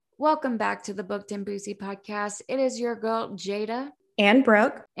Welcome back to the Booked and Boozy podcast. It is your girl, Jada. And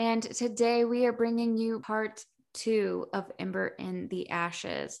Brooke. And today we are bringing you part 2 of Ember in the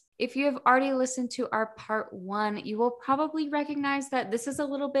Ashes. If you have already listened to our part 1, you will probably recognize that this is a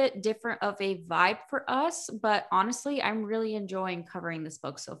little bit different of a vibe for us, but honestly, I'm really enjoying covering this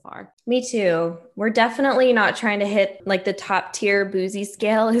book so far. Me too. We're definitely not trying to hit like the top tier boozy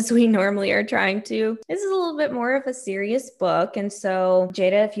scale as we normally are trying to. This is a little bit more of a serious book. And so,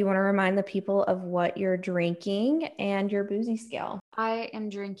 Jada, if you want to remind the people of what you're drinking and your boozy scale. I am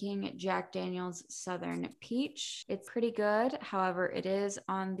drinking Jack Daniel's Southern Peach. It's pretty good. However, it is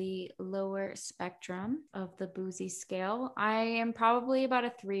on the lower spectrum of the boozy scale. I am probably about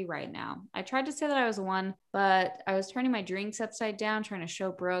a 3 right now. I tried to say that I was 1, but I was turning my drinks upside down, trying to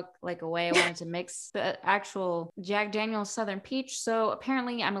show Brooke like a way I wanted to mix the actual Jack Daniel's Southern Peach. So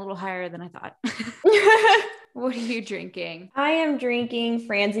apparently I'm a little higher than I thought. What are you drinking? I am drinking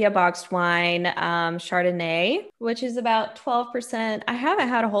Franzia boxed wine, Chardonnay, which is about 12%. I haven't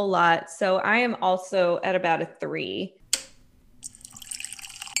had a whole lot, so I am also at about a 3.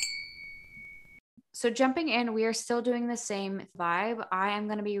 So jumping in, we are still doing the same vibe. I am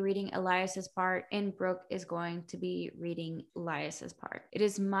going to be reading Elias's part and Brooke is going to be reading Elias's part. It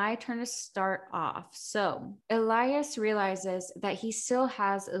is my turn to start off. So Elias realizes that he still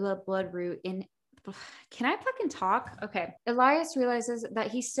has the blood root in... Can I fucking talk? Okay. Elias realizes that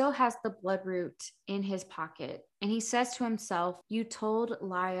he still has the blood root in his pocket. And he says to himself, you told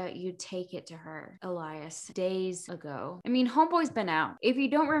Laya you'd take it to her, Elias, days ago. I mean, homeboy's been out. If you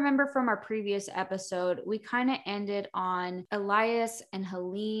don't remember from our previous episode, we kind of ended on Elias and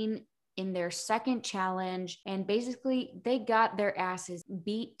Helene in their second challenge. And basically, they got their asses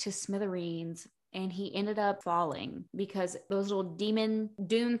beat to smithereens. And he ended up falling because those little demon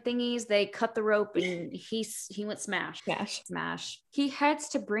doom thingies, they cut the rope and he went smash. He heads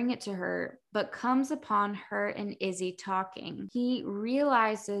to bring it to her, but comes upon her and Izzy talking. He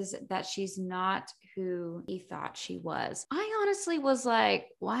realizes that she's not who he thought she was. I honestly was like,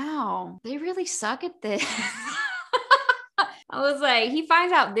 wow, they really suck at this. I was like, he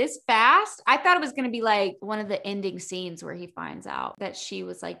finds out this fast. I thought it was going to be like one of the ending scenes where he finds out that she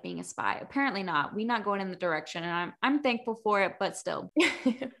was like being a spy. Apparently not. We're not going in the direction, and I'm thankful for it, but still.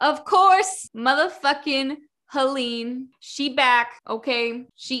 Of course, motherfucking Helene, she back, okay?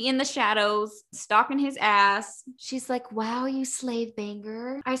 She in the shadows, stalking his ass. She's like, wow, you slave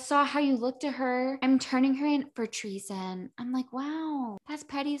banger. I saw how you looked at her. I'm turning her in for treason. I'm like, wow, that's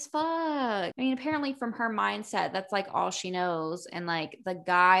petty as fuck. I mean, apparently from her mindset, that's like all she knows. And like the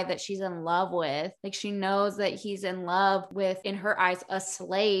guy that she's in love with, like she knows that he's in love with, in her eyes, a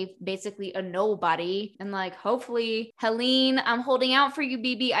slave, basically a nobody. And like, hopefully, Helene, I'm holding out for you,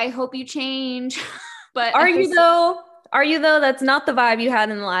 BB. I hope you change. But Are you though? That's not the vibe you had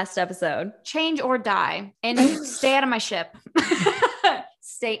in the last episode. Change or die and stay out of my ship.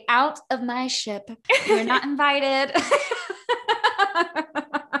 Stay out of my ship. You're not invited.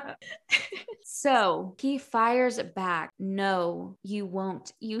 So he fires back. No, you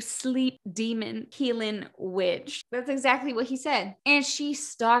won't. You sleep demon healing witch. That's exactly what he said. And she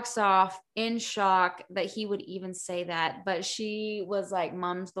stalks off in shock that he would even say that. But she was like,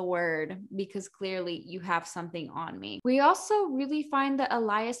 mum's the word, because clearly you have something on me. We also really find that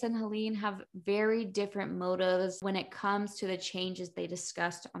Elias and Helene have very different motives when it comes to the changes they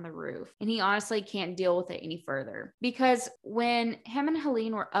discussed on the roof. And he honestly can't deal with it any further. Because when him and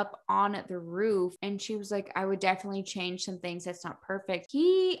Helene were up on the roof, and she was like, I would definitely change some things. That's not perfect.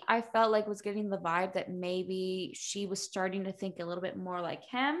 I felt like was getting the vibe that maybe she was starting to think a little bit more like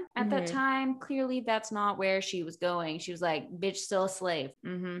him at that time. Clearly that's not where she was going. She was like, bitch, still a slave.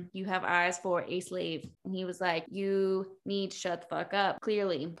 You have eyes for a slave. And he was like, you need to shut the fuck up.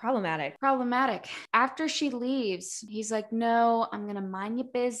 Clearly problematic. After she leaves, he's like, no, I'm gonna mind your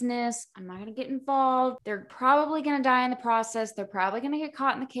business. I'm not gonna get involved. They're probably gonna die in the process. They're probably gonna get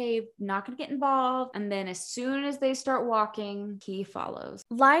caught in the cave. Not gonna get involved. And then as soon as they start walking, he follows.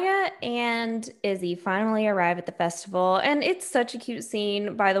 Laya and Izzy finally arrive at the festival, and it's such a cute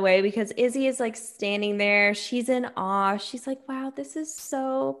scene, by the way, because Izzy is like standing there. She's in awe. She's like, wow, this is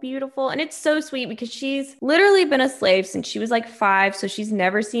so beautiful. And it's so sweet because she's literally been a slave since she was like 5, so she's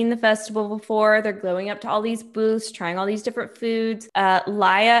never seen the festival before. They're going up to all these booths, trying all these different foods.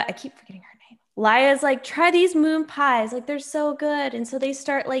 Laya, I keep forgetting her name. Laya's like, try these moon pies. Like, they're so good. And so they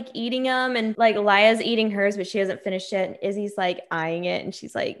start like eating them. And like, Laya's eating hers, but she hasn't finished it. And Izzy's like eyeing it. And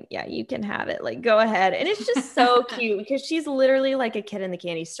she's like, yeah, you can have it. Like, go ahead. And it's just so cute because she's literally like a kid in the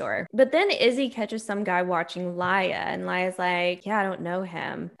candy store. But then Izzy catches some guy watching Laya. And Laya's like, yeah, I don't know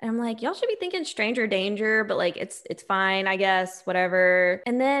him. And I'm like, y'all should be thinking stranger danger, but like, it's fine, I guess, whatever.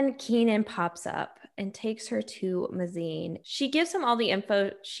 And then Keenan pops up and takes her to Mazine. She gives him all the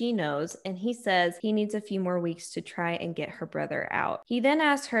info she knows, and he says he needs a few more weeks to try and get her brother out. He then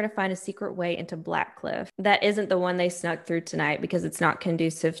asks her to find a secret way into Blackcliff. That isn't the one they snuck through tonight because it's not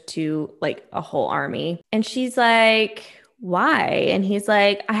conducive to like a whole army. And she's like, why? And he's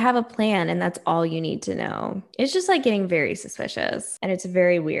like, I have a plan and that's all you need to know. It's just like getting very suspicious and it's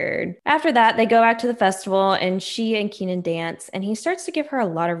very weird. After that, they go back to the festival and she and Keenan dance and he starts to give her a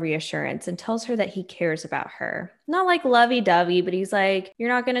lot of reassurance and tells her that he cares about her. Not like lovey-dovey, but he's like, you're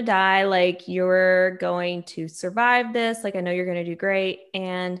not going to die. Like, you're going to survive this. Like, I know you're going to do great.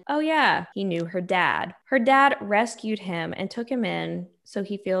 And oh yeah, he knew her dad. Her dad rescued him and took him in, so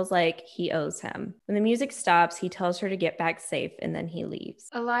he feels like he owes him. When the music stops, he tells her to get back safe and then he leaves.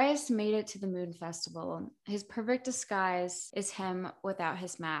 Elias made it to the Moon Festival. His perfect disguise is him without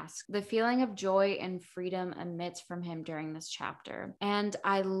his mask. The feeling of joy and freedom emits from him during this chapter. And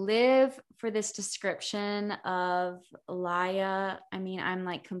I live for this description of Laya. I mean, I'm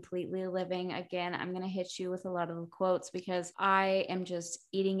like completely living. Again, I'm going to hit you with a lot of the quotes because I am just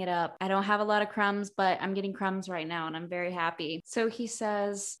eating it up. I don't have a lot of crumbs, but I'm getting crumbs right now and I'm very happy. So he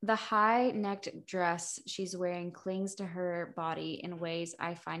says, the high-necked dress she's wearing clings to her body in ways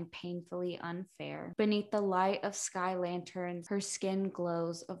I find painfully unfair. Beneath the light of sky lanterns, her skin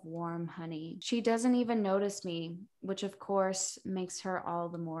glows of warm honey. She doesn't even notice me, which of course makes her all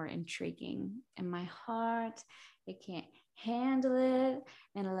the more intriguing. In my heart, it can't handle it,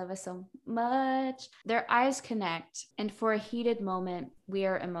 and I love it so much. Their eyes connect, and for a heated moment, we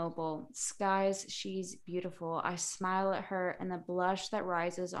are immobile. Skies, she's beautiful. I smile at her, and the blush that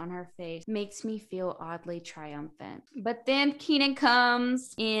rises on her face makes me feel oddly triumphant. But then Keenan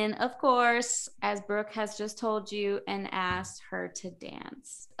comes in, of course, as Brooke has just told you, and asks her to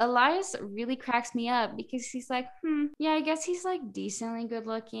dance. Elias really cracks me up because he's like, yeah, I guess he's like decently good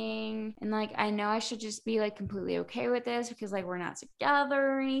looking, and like I know I should just be like completely okay with this because like we're not together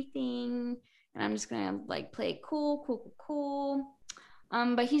or anything, and I'm just gonna like play it cool.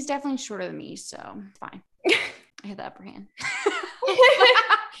 But he's definitely shorter than me, so it's fine. I had the upper hand.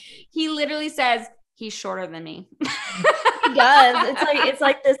 He literally says he's shorter than me. He does. It's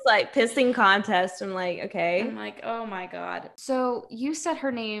like this like pissing contest. I'm like, okay. I'm like, oh my God. So you said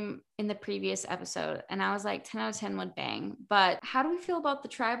her name in the previous episode, and I was like, 10 out of 10 would bang. But how do we feel about the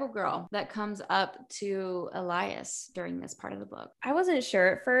tribal girl that comes up to Elias during this part of the book? I wasn't sure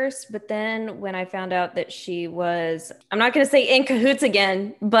at first, but then when I found out that she was, I'm not going to say in cahoots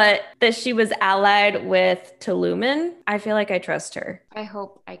again, but that she was allied with Tuluman, I feel like I trust her. I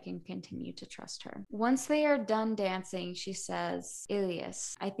hope I can continue to trust her. Once they are done dancing, she says,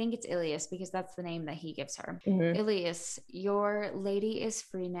 Ilias. I think it's Ilias because that's the name that he gives her. Mm-hmm. Ilias, your lady is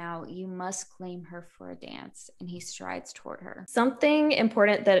free now. You must claim her for a dance. And he strides toward her. Something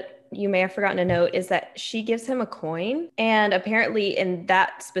important that you may have forgotten to note is that she gives him a coin. And apparently in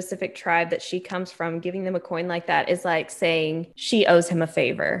that specific tribe that she comes from, giving them a coin like that is like saying she owes him a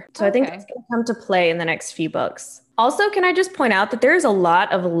favor. So I think that's going to come to play in the next few books. Also, can I just point out that there's a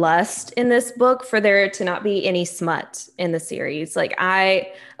lot of lust in this book for there to not be any smut in the series.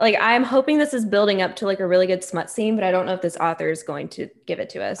 I'm hoping this is building up to like a really good smut scene, but I don't know if this author is going to give it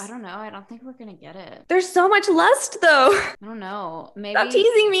to us. I don't know. I don't think we're going to get it. There's so much lust though. I don't know. Maybe stop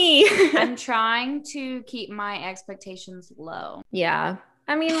teasing me. I'm trying to keep my expectations low. Yeah.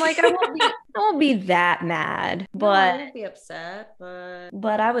 I mean, like, I won't be that mad, but no, I won't be upset,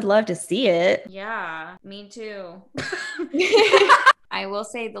 but I would love to see it. Yeah, me too. I will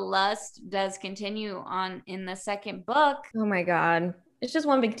say the lust does continue on in the second book. Oh my God. It's just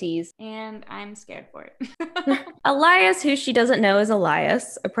one big tease. And I'm scared for it. Elias, who she doesn't know is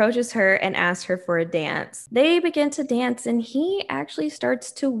Elias, approaches her and asks her for a dance. They begin to dance and he actually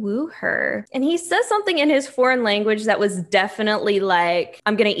starts to woo her. And he says something in his foreign language that was definitely like,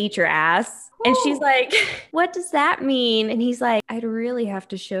 I'm going to eat your ass. And she's like, what does that mean? And he's like, I'd really have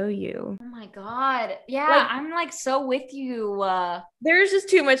to show you. Oh my God. Yeah, I'm like so with you. There's just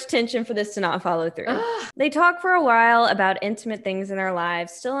too much tension for this to not follow through. They talk for a while about intimate things in their our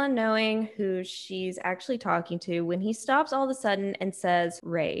lives, still unknowing who she's actually talking to, when he stops all of a sudden and says,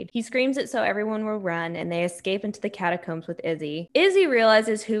 raid. He screams it so everyone will run, and they escape into the catacombs with Izzy. Izzy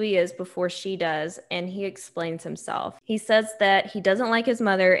realizes who he is before she does, and he explains himself. He says that he doesn't like his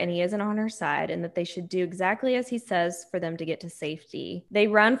mother and he isn't on her side, and that they should do exactly as he says for them to get to safety. They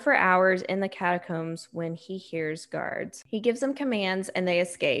run for hours in the catacombs when he hears guards. He gives them commands and they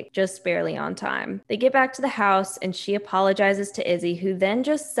escape, just barely on time. They get back to the house and she apologizes to Izzy, who then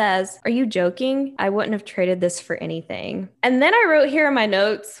just says, "Are you joking? I wouldn't have traded this for anything." And then I wrote here in my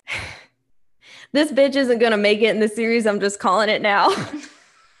notes, this bitch isn't gonna make it in the series. I'm just calling it now.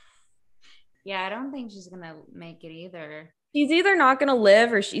 Yeah, I don't think she's gonna make it either. She's either not gonna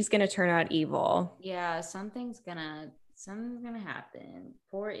live or she's gonna turn out evil. Yeah, something's gonna happen.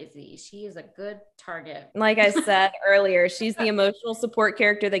 Poor Izzy. She is a good target. Like I said earlier, she's the emotional support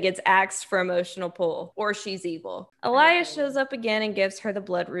character that gets axed for emotional pull, or she's evil. Elias shows up again and gives her the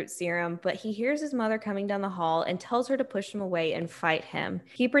bloodroot serum, but he hears his mother coming down the hall and tells her to push him away and fight him.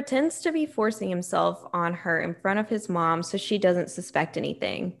 He pretends to be forcing himself on her in front of his mom so she doesn't suspect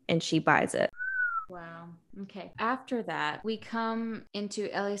anything, and she buys it. Wow. Okay. After that, we come into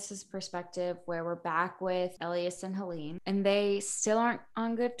Elias's perspective where we're back with Elias and Helene, and they still aren't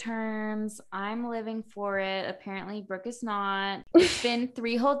on good terms. I'm living for it. Apparently, Brooke is not. It's been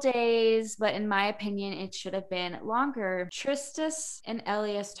 3 whole days, but in my opinion, it should have been longer. Tristas and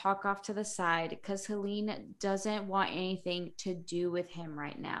Elias talk off to the side because Helene doesn't want anything to do with him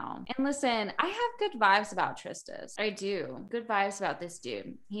right now. And listen, I have good vibes about Tristas. I do. Good vibes about this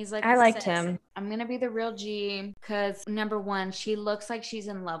dude. He's like, I liked him. I'm going to be the real G because number one, she looks like she's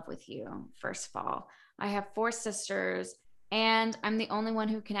in love with you. First of all, I have 4 sisters and I'm the only one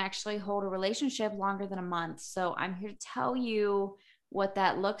who can actually hold a relationship longer than a month. So I'm here to tell you what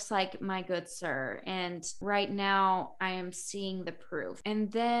that looks like, my good sir. And right now I am seeing the proof.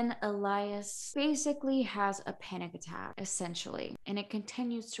 And then Elias basically has a panic attack, essentially. And it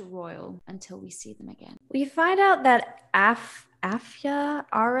continues to roil until we see them again. We find out that Afia,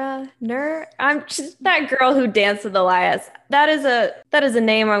 Ara, Nur. I'm just that girl who danced with Elias. That is a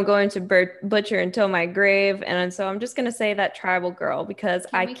name I'm going to butcher until my grave, and so I'm just gonna say that tribal girl because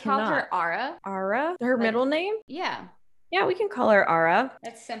Can I we cannot. call her Ara? Ara, her middle name? Yeah. Yeah, we can call her Ara.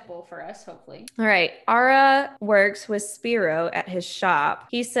 That's simple for us, hopefully. All right. Ara works with Spiro at his shop.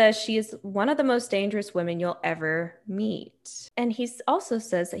 He says she is one of the most dangerous women you'll ever meet. And he also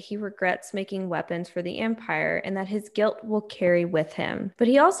says that he regrets making weapons for the Empire and that his guilt will carry with him. But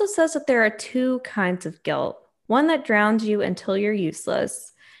he also says that there are 2 kinds of guilt. One that drowns you until you're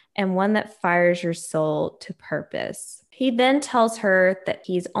useless, and one that fires your soul to purpose. He then tells her that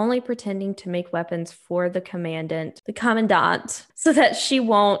he's only pretending to make weapons for the commandant, so that she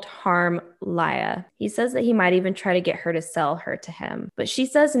won't harm Laya. He says that he might even try to get her to sell her to him, but she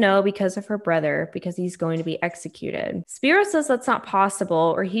says no because of her brother, because he's going to be executed. Spiro says that's not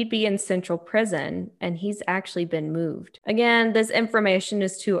possible, or he'd be in central prison, and he's actually been moved. Again, this information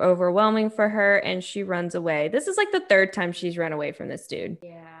is too overwhelming for her, and she runs away. This is like the 3rd time she's run away from this dude.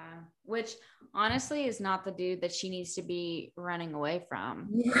 Yeah, which honestly is not the dude that she needs to be running away from.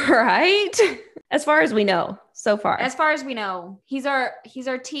 Right? As far as we know, so far. As far as we know, he's our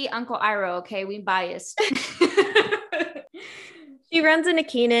T Uncle Iroh, okay? We biased. She runs into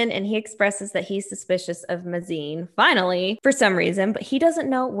Keenan and he expresses that he's suspicious of Mazine, finally, for some reason, but he doesn't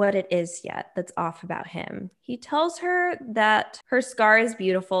know what it is yet that's off about him. He tells her that her scar is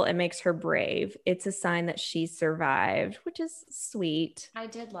beautiful and makes her brave. It's a sign that she survived, which is sweet. I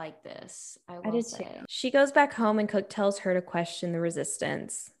did like this. I did say. Too. She goes back home and Cook tells her to question the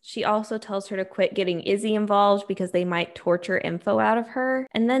resistance. She also tells her to quit getting Izzy involved because they might torture info out of her,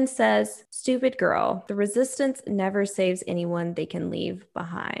 and then says, "Stupid girl, the resistance never saves anyone they can leave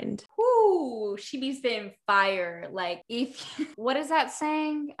behind." Ooh, she be spitting fire. Like, what is that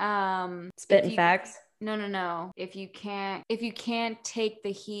saying? Spitting facts. No. If you can't take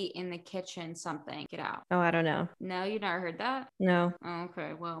the heat in the kitchen, something, get out. Oh, I don't know. No, you never heard that? No. Oh,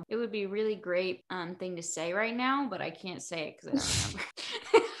 okay. Well, it would be a really great thing to say right now, but I can't say it because I don't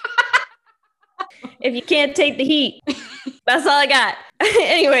remember. If you can't take the heat, that's all I got.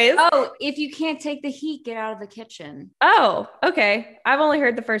 Anyways. Oh, if you can't take the heat, get out of the kitchen. Oh, okay. I've only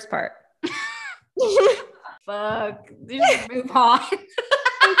heard the first part. Fuck. Just move on.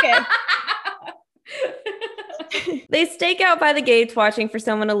 Okay. They stake out by the gates watching for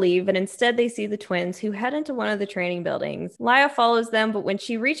someone to leave, and instead they see the twins who head into one of the training buildings. Laya follows them, but when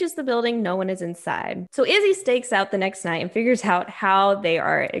she reaches the building, no one is inside. So Izzy stakes out the next night and figures out how they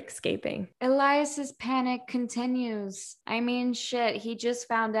are escaping. Elias's panic continues. I mean, shit, he just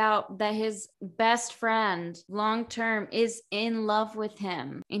found out that his best friend long term is in love with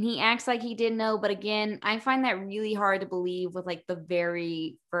him. And he acts like he didn't know. But again, I find that really hard to believe with like the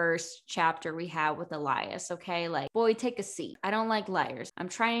very first chapter we have with Elias. Okay. Like, boy, take a seat. I don't like liars. I'm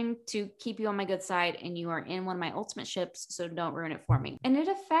trying to keep you on my good side, and you are in one of my ultimate ships. So don't ruin it for me. And it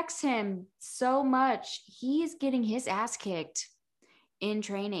affects him so much. He's getting his ass kicked in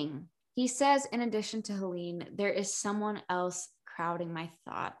training. He says, in addition to Helene, there is someone else crowding my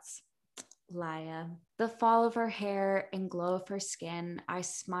thoughts. Laya. The fall of her hair and glow of her skin, I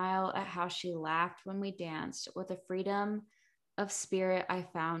smile at how she laughed when we danced with a freedom of spirit I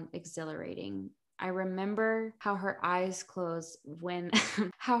found exhilarating. I remember how her eyes closed when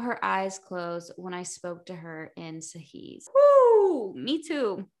I spoke to her in Sahi's. Woo! Me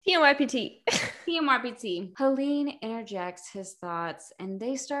too. TMIPT. PMRPT. Helene interjects his thoughts and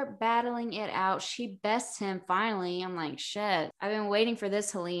they start battling it out. She bests him finally. I'm like, shit, I've been waiting for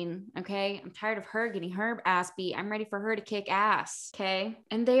this, Helene. Okay. I'm tired of her getting her ass beat. I'm ready for her to kick ass. Okay.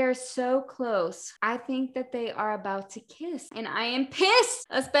 And they are so close. I think that they are about to kiss. And I am pissed,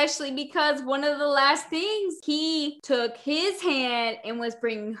 especially because one of the last things he took his hand and was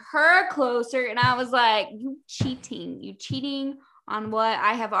bringing her closer. And I was like, you cheating on what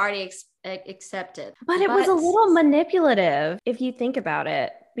I have already accepted. But it was a little manipulative if you think about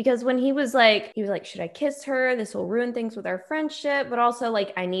it. Because when he was like, should I kiss her? This will ruin things with our friendship. But also,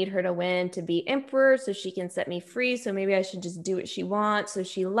 like, I need her to win to be emperor so she can set me free. So maybe I should just do what she wants so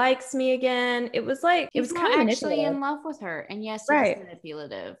she likes me again. It was like, it was kind of actually in love with her. And yes, it's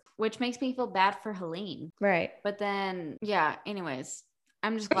manipulative, which makes me feel bad for Helene. Right. But then, yeah, anyways,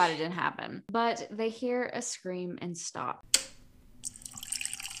 I'm just glad it didn't happen. But they hear a scream and stop.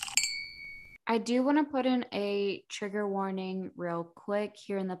 I do want to put in a trigger warning real quick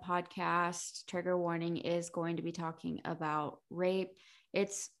here in the podcast. Trigger warning is going to be talking about rape.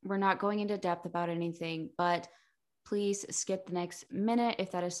 We're not going into depth about anything, but please skip the next minute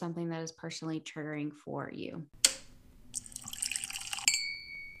if that is something that is personally triggering for you.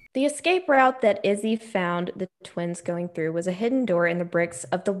 The escape route that Izzy found the twins going through was a hidden door in the bricks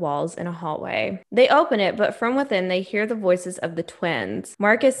of the walls in a hallway. They open it, but from within they hear the voices of the twins.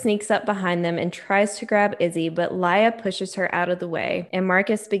 Marcus sneaks up behind them and tries to grab Izzy, but Laya pushes her out of the way, and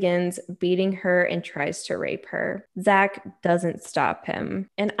Marcus begins beating her and tries to rape her. Zach doesn't stop him.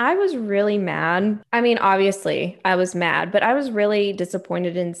 And I was really mad. I mean, obviously, I was mad, but I was really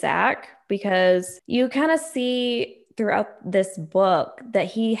disappointed in Zach because you kind of see throughout this book that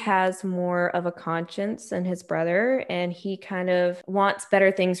he has more of a conscience than his brother, and he kind of wants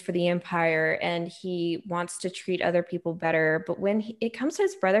better things for the empire and he wants to treat other people better. But when it comes to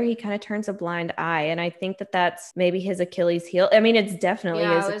his brother, he kind of turns a blind eye, and I think that that's maybe his Achilles heel. I mean, it's definitely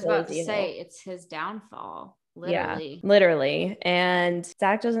his Achilles heel. I was about to say it's his downfall. Literally. Yeah, literally. And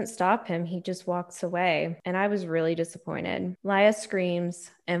Zach doesn't stop him. He just walks away. And I was really disappointed. Laya screams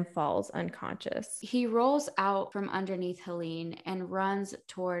and falls unconscious. He rolls out from underneath Helene and runs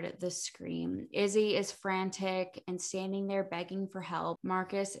toward the scream. Izzy is frantic and standing there begging for help.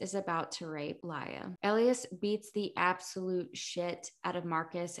 Marcus is about to rape Laya. Elias beats the absolute shit out of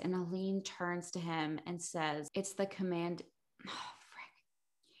Marcus, and Helene turns to him and says, it's the command.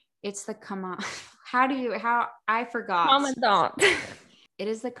 It's the command. I forgot. Commandant. It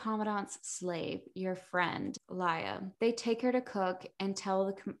is the commandant's slave, your friend, Laya. They take her to cook and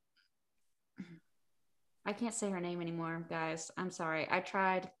tell I can't say her name anymore, guys. I'm sorry. I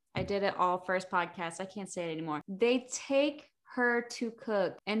tried. I did it all first podcast. I can't say it anymore. They take her to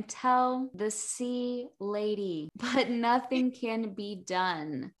cook and tell the sea lady, but nothing can be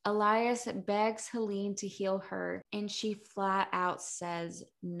done. Elias begs Helene to heal her, and she flat out says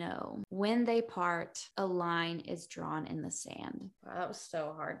no. When they part, a line is drawn in the sand. Wow, that was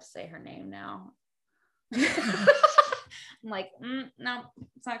so hard to say her name now. I'm like, no,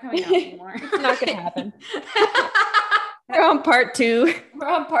 it's not coming out anymore. It's not going to happen. We're on part two.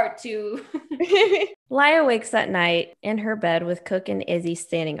 Laya wakes that night in her bed with Cook and Izzy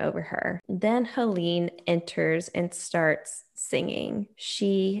standing over her. Then Helene enters and starts singing.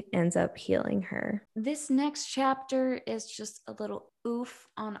 She ends up healing her. This next chapter is just a little oof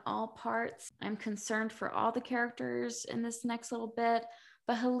on all parts. I'm concerned for all the characters in this next little bit.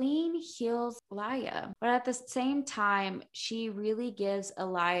 But Helene heals Laya. But at the same time, she really gives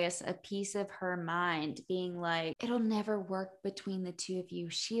Elias a piece of her mind, being like, it'll never work between the two of you.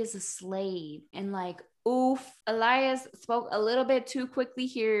 She is a slave. And like, Oof. Elias spoke a little bit too quickly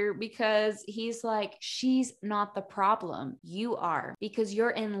here because he's like, she's not the problem. You are, because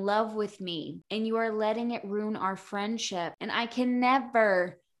you're in love with me and you are letting it ruin our friendship. And I can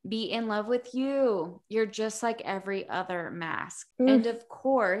never be in love with you. You're just like every other mask. And of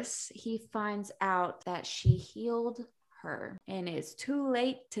course, he finds out that she healed her and it's too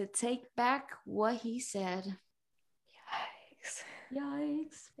late to take back what he said. Yikes.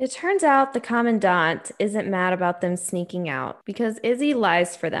 Yikes. It turns out the commandant isn't mad about them sneaking out because Izzy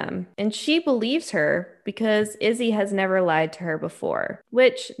lies for them, and she believes her because Izzy has never lied to her before,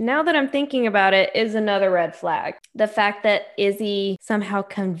 which, now that I'm thinking about it, is another red flag. The fact that Izzy somehow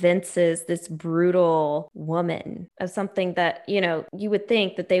convinces this brutal woman of something that, you would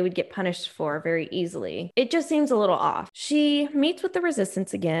think that they would get punished for very easily. It just seems a little off. She meets with the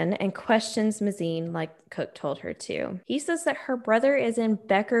resistance again and questions Mazine like Cook told her to. He says that her brother is in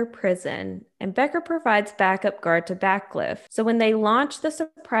Becker prison, and Becker provides backup guard to Backcliff. So when they launch the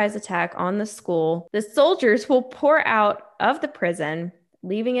surprise attack on the school, the soldiers will pour out of the prison,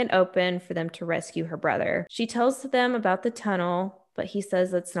 leaving it open for them to rescue her brother. She tells them about the tunnel, but he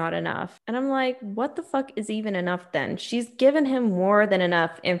says that's not enough. And I'm like, what the fuck is even enough then? She's given him more than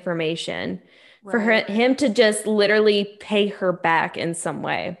enough information for him to just literally pay her back in some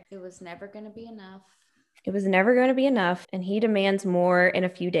way. It was never going to be enough. It was never going to be enough, and he demands more in a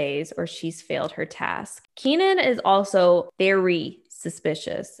few days or she's failed her task. Keenan is also very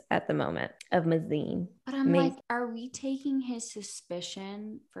suspicious at the moment of Mazine. But I'm like, are we taking his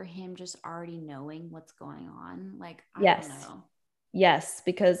suspicion for him just already knowing what's going on? Like, I don't know. Yes,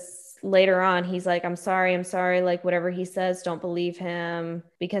 because later on he's like, I'm sorry. Like, whatever he says, don't believe him,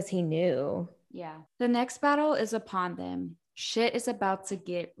 because he knew. Yeah. The next battle is upon them. Shit is about to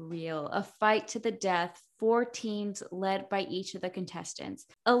get real. A fight to the death. 4 teams led by each of the contestants.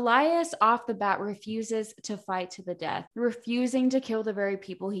 Elias off the bat refuses to fight to the death, refusing to kill the very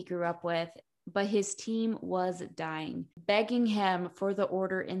people he grew up with, but his team was dying, begging him for the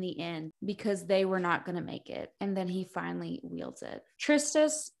order in the end because they were not going to make it. And then he finally wields it.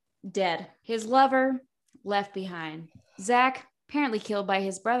 Tristus, dead. His lover, left behind. Zach, apparently killed by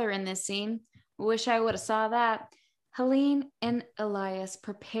his brother in this scene. Wish I would have saw that. Helene and Elias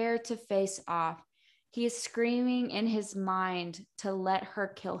prepare to face off. He is screaming in his mind to let her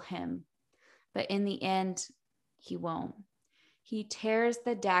kill him, but in the end, he won't. He tears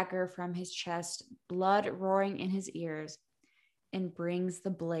the dagger from his chest, blood roaring in his ears, and brings the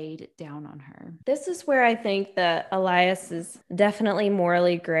blade down on her. This is where I think that Elias is definitely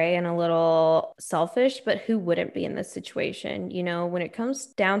morally gray and a little selfish, but who wouldn't be in this situation? When it comes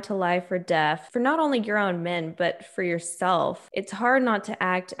down to life or death, for not only your own men, but for yourself, it's hard not to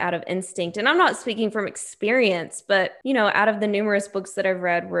act out of instinct. And I'm not speaking from experience, but, out of the numerous books that I've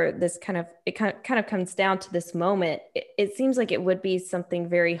read where this kind of comes down to this moment, it seems like it would be something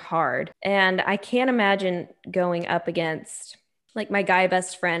very hard. And I can't imagine going up against like my guy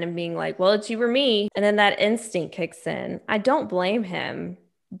best friend and being like, well, it's you or me. And then that instinct kicks in. I don't blame him,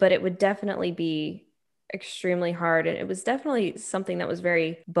 but it would definitely be extremely hard. And it was definitely something that was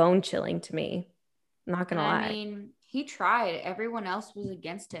very bone chilling to me. I'm not going to lie. I mean, he tried. Everyone else was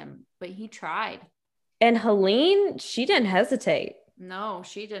against him, but he tried. And Helene, she didn't hesitate. No,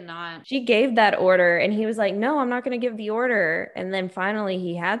 she did not. She gave that order and he was like, no, I'm not going to give the order. And then finally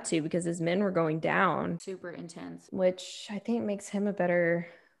he had to because his men were going down. Super intense. Which I think makes him a better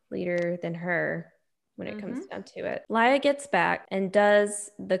leader than her when it comes down to it. Laya gets back and does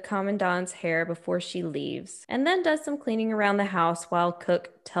the commandant's hair before she leaves, and then does some cleaning around the house while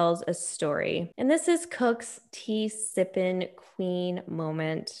Cook tells a story. And this is Cook's tea sippin' queen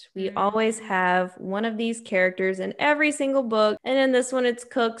moment. We always have one of these characters in every single book, and in this one it's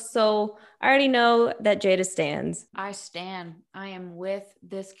Cook, so I already know that Jada stands. I stand. I am with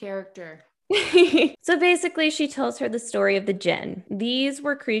this character. So basically, she tells her the story of the Jinn. These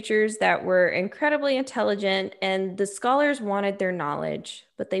were creatures that were incredibly intelligent, and the scholars wanted their knowledge,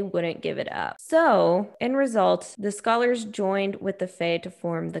 but they wouldn't give it up. So, in result, the scholars joined with the Fae to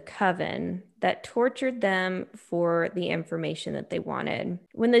form the Coven that tortured them for the information that they wanted.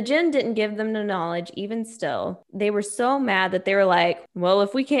 When the Jinn didn't give them the knowledge, even still, they were so mad that they were like, well,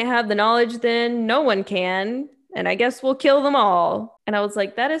 if we can't have the knowledge, then no one can. And I guess we'll kill them all. And I was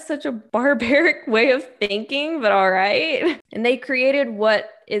like, that is such a barbaric way of thinking, but all right. And they created what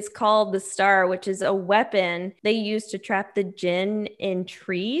is called the Star, which is a weapon they use to trap the Jinn in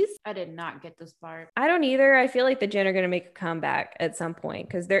trees. I did not get this part. I don't either. I feel like the Jinn are going to make a comeback at some point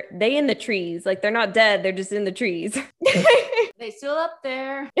because they in the trees. Like, they're not dead. They're just in the trees. They still up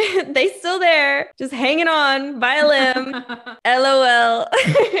there. They still there, just hanging on by a limb. LOL.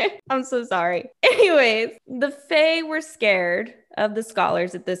 I'm so sorry. Anyways, the Fae were scared of the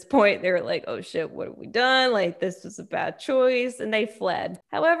scholars at this point. They were like, oh shit, what have we done? Like, this was a bad choice. And they fled.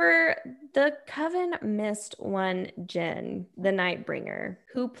 However, the coven missed one Jinn, the Nightbringer,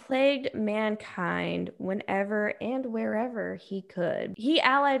 who plagued mankind whenever and wherever he could. He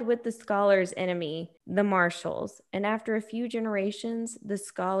allied with the scholars' enemy, the Marshals, and after a few generations, the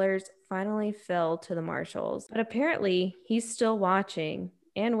scholars finally fell to the Marshals. But apparently, he's still watching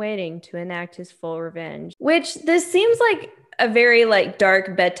and waiting to enact his full revenge, which this seems like a very like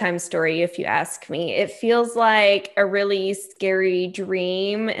dark bedtime story if you ask me. It feels like a really scary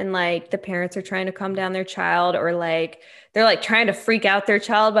dream, and like the parents are trying to calm down their child, or like they're like trying to freak out their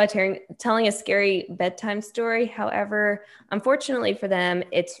child by telling a scary bedtime story. However, unfortunately for them,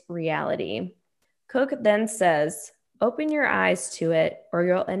 it's reality. Cook then says, open your eyes to it or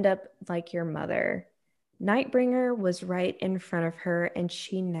you'll end up like your mother. Nightbringer was right in front of her and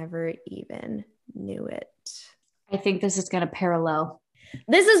she never even knew it. I think this is going to parallel.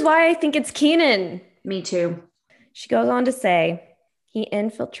 This is why I think it's Keenan. Me too. She goes on to say, he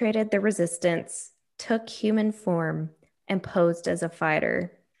infiltrated the resistance, took human form, and posed as a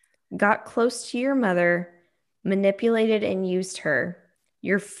fighter. Got close to your mother, manipulated and used her.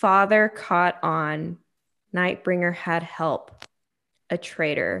 Your father caught on. Nightbringer had help. A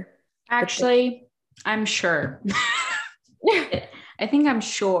traitor. Actually, I'm sure. I think I'm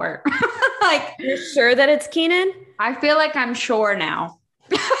sure. Like, you're sure that it's Keenan? I feel like I'm sure now.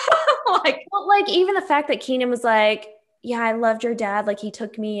 Like even the fact that Keenan was like, yeah, I loved your dad. Like he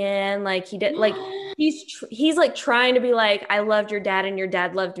took me in. Like he did. Like he's like trying to be like, I loved your dad and your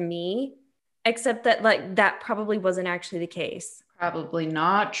dad loved me. Except that like that probably wasn't actually the case. Probably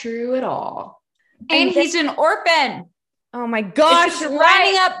not true at all. And he's an orphan. Oh my gosh, you're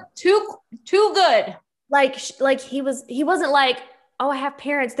lining up too good. Like he wasn't like, oh, I have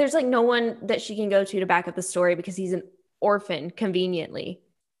parents. There's like no one that she can go to back up the story because he's an orphan conveniently.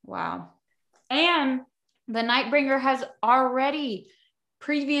 Wow. And the Nightbringer has already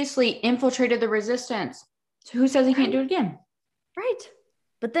previously infiltrated the resistance. So who says he can't do it again? Right.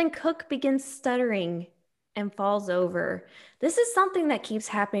 But then Cook begins stuttering and falls over. This is something that keeps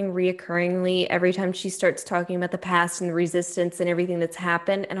happening reoccurringly every time she starts talking about the past and the resistance and everything that's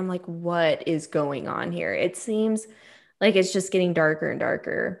happened. And I'm like, what is going on here? It seems like it's just getting darker and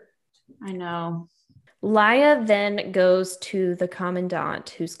darker. I know. Laya then goes to the commandant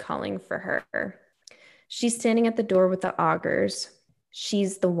who's calling for her. She's standing at the door with the augurs.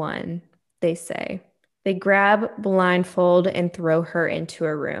 She's the one, they say. They grab blindfold and throw her into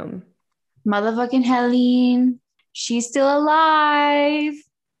a room. Motherfucking Helene. She's still alive.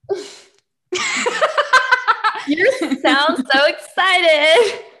 You sound so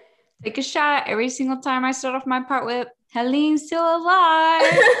excited. Take a shot every single time I start off my part with Helene's still alive.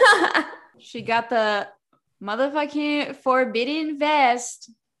 She got the motherfucking forbidden vest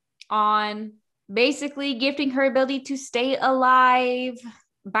on, basically gifting her ability to stay alive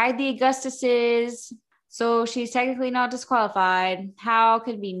by the Augustuses. So she's technically not disqualified. How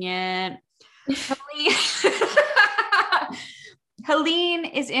convenient. Helene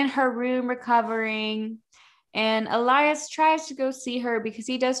is in her room recovering, and Elias tries to go see her because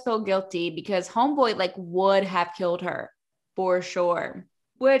he does feel guilty because homeboy like would have killed her for sure.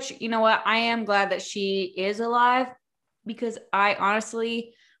 Which, you know what? I am glad that she is alive because I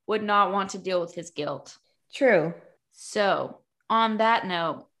honestly would not want to deal with his guilt. True. So on that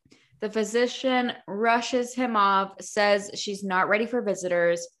note, the physician rushes him off, says she's not ready for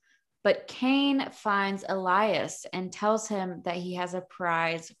visitors, but Kane finds Elias and tells him that he has a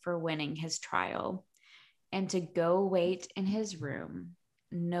prize for winning his trial and to go wait in his room.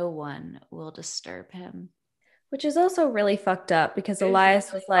 No one will disturb him. Which is also really fucked up because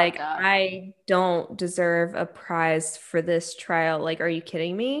Elias was like, I don't deserve a prize for this trial. Like, are you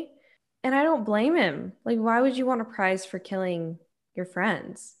kidding me? And I don't blame him. Like, why would you want a prize for killing your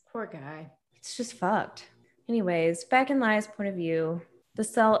friends? Poor guy. It's just fucked. Anyways, back in Elias' point of view, the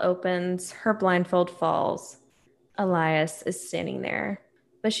cell opens, her blindfold falls. Elias is standing there,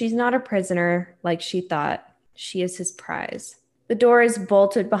 but she's not a prisoner like she thought. She is his prize. The door is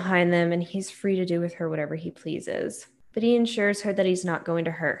bolted behind them and he's free to do with her whatever he pleases. But he ensures her that he's not going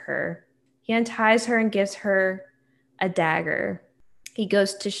to hurt her. He unties her and gives her a dagger. He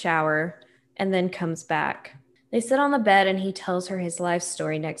goes to shower and then comes back. They sit on the bed and he tells her his life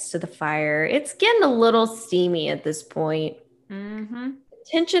story next to the fire. It's getting a little steamy at this point. Mm-hmm.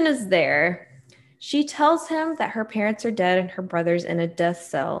 Tension is there. She tells him that her parents are dead and her brother's in a death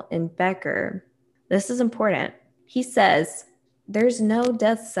cell in Becker. This is important. He says, there's no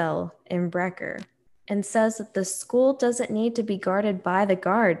death cell in Brecker and says that the school doesn't need to be guarded by the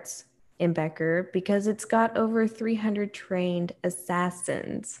guards in Becker because it's got over 300 trained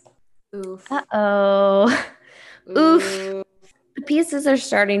assassins. Oof. Uh-oh. Oof. Oof. The pieces are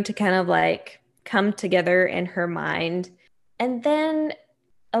starting to kind of like come together in her mind. And then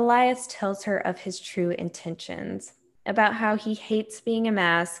Elias tells her of his true intentions, about how he hates being a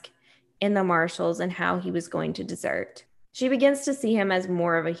mask in the marshals and how he was going to desert. She begins to see him as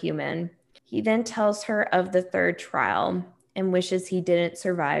more of a human. He then tells her of the third trial and wishes he didn't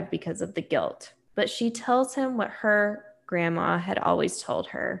survive because of the guilt. But she tells him what her grandma had always told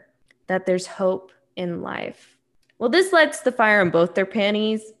her, that there's hope in life. Well, this lights the fire in both their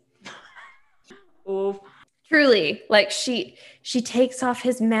panties. Oof. Truly, like she takes off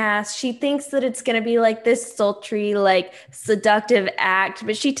his mask. She thinks that it's going to be like this sultry, like seductive act,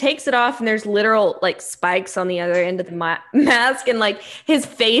 but she takes it off and there's literal like spikes on the other end of the mask and like his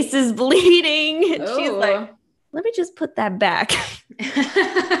face is bleeding. And she's like, let me just put that back.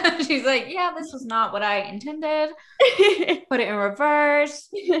 She's like, yeah, this was not what I intended. Put it in reverse.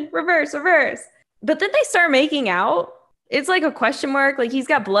 Reverse. But then they start making out. It's like a question mark. Like he's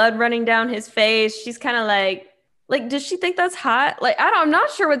got blood running down his face. She's kind of like, does she think that's hot? Like, I'm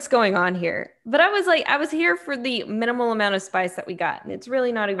not sure what's going on here. But I was here for the minimal amount of spice that we got. And it's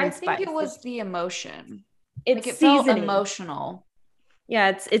really not even I spice. think it was the emotion. It's like it seasoning. felt emotional. Yeah,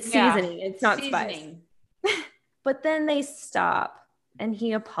 it's seasoning. It's not seasoning. Spice. But then they stop and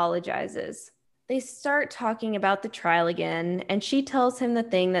he apologizes. They start talking about the trial again, and she tells him the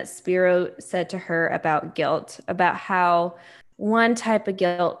thing that Spiro said to her about guilt, about how one type of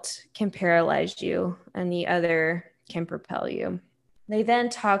guilt can paralyze you and the other can propel you. They then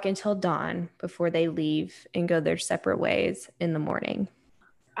talk until dawn before they leave and go their separate ways in the morning.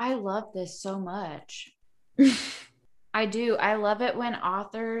 I love this so much. I do. I love it when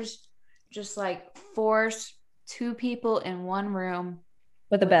authors just like force two people in one room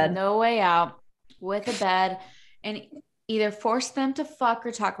with a bed. No way out, with a bed, and either force them to fuck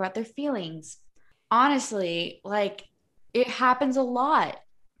or talk about their feelings. Honestly, like it happens a lot.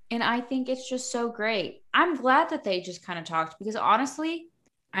 And I think it's just so great. I'm glad that they just kind of talked because honestly,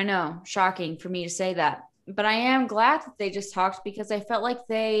 I know, shocking for me to say that, but I am glad that they just talked because I felt like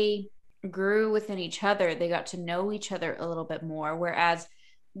they grew within each other. They got to know each other a little bit more, whereas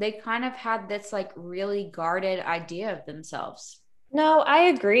they kind of had this like really guarded idea of themselves. No, I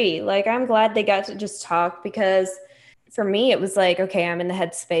agree. Like, I'm glad they got to just talk because for me, it was like, okay, I'm in the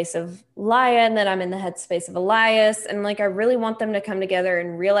headspace of Laya and then I'm in the headspace of Elias. And like, I really want them to come together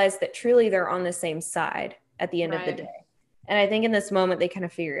and realize that truly they're on the same side at the end of the day. And I think in this moment, they kind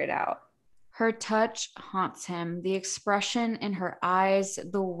of figure it out. Her touch haunts him. The expression in her eyes,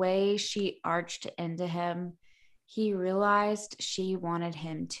 the way she arched into him, he realized she wanted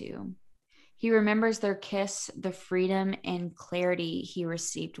him to. He remembers their kiss, the freedom and clarity he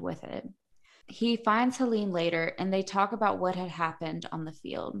received with it. He finds Helene later and they talk about what had happened on the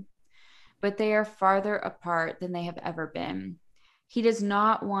field, but they are farther apart than they have ever been. He does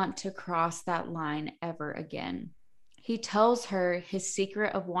not want to cross that line ever again. He tells her his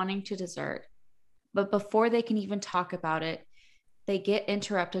secret of wanting to desert, but before they can even talk about it, they get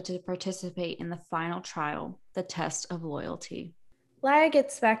interrupted to participate in the final trial, the test of loyalty. Laya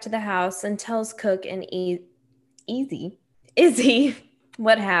gets back to the house and tells Cook and Izzy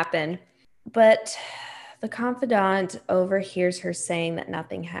what happened. But the confidant overhears her saying that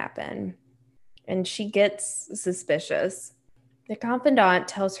nothing happened, and she gets suspicious. The confidant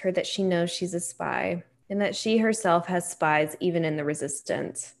tells her that she knows she's a spy and that she herself has spies even in the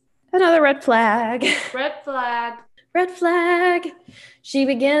resistance. Another red flag. Red flag. Red flag. She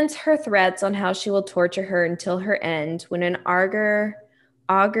begins her threats on how she will torture her until her end when an augur,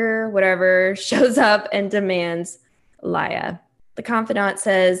 whatever, shows up and demands Laya. The confidant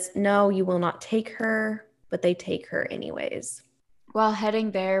says, no, you will not take her, but they take her anyways. While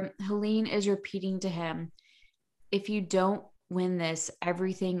heading there, Helene is repeating to him, if you don't win this,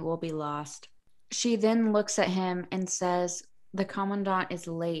 everything will be lost. She then looks at him and says, the commandant is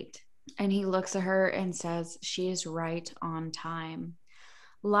late. And he looks at her and says, she is right on time.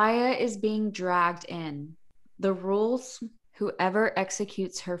 Laya is being dragged in. The rules, whoever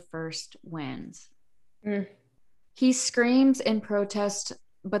executes her first wins. He screams in protest,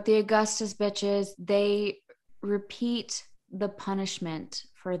 but the Augustus bitches, they repeat the punishment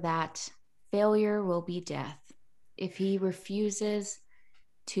for that. Failure will be death. If he refuses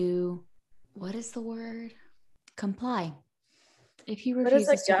to, what is the word? Comply. If he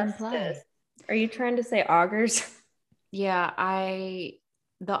refuses to comply. Are you trying to say augurs? Yeah,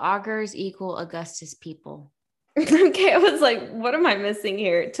 the augurs equal Augustus people. Okay, I was like, what am I missing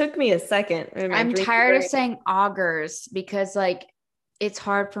here? It took me a second in my I'm drinking tired of brain. saying augers because like it's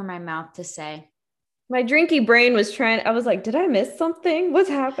hard for my mouth to say. My drinky brain was trying, I was like, did I miss something? What's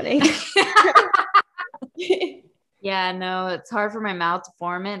happening? Yeah, no, it's hard for my mouth to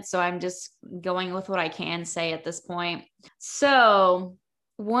form it. So I'm just going with what I can say at this point. So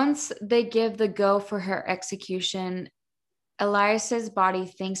once they give the go for her execution, Elias's body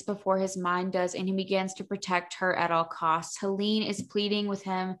thinks before his mind does, and he begins to protect her at all costs. Helene is pleading with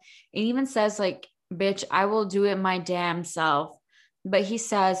him and even says, like, bitch, I will do it my damn self. But he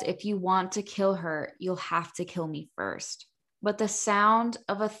says, if you want to kill her, you'll have to kill me first. But the sound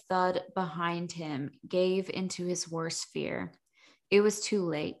of a thud behind him gave into his worst fear. It was too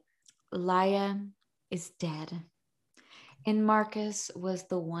late. Laia is dead. And Marcus was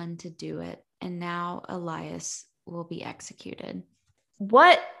the one to do it. And now Elias will be executed.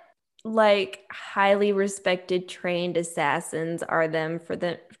 What like highly respected trained assassins are them for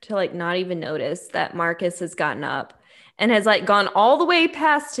them to like not even notice that Marcus has gotten up and has like gone all the way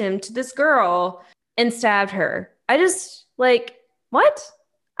past him to this girl and stabbed her. I just like what?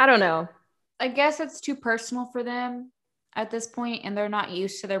 I don't know. I guess it's too personal for them at this point, and they're not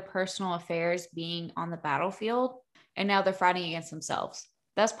used to their personal affairs being on the battlefield. And now they're fighting against themselves.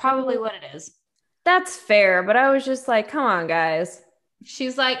 That's I probably mean, what it is. that's fair, but I was just like, come on, guys.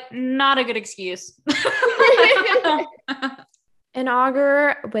 She's like, not a good excuse. An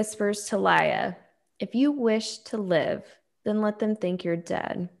augur whispers to Laia, if you wish to live, then let them think you're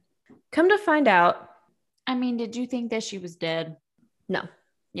dead. Come to find out. I mean, did you think that she was dead? No.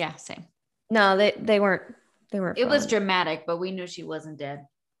 Yeah, same. No, they weren't It was fun. dramatic, but we knew she wasn't dead.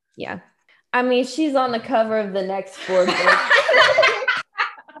 Yeah. I mean, she's on the cover of the next board book.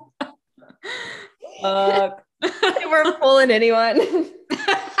 Fuck. They weren't fooling anyone.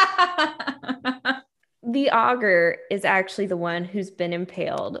 The augur is actually the one who's been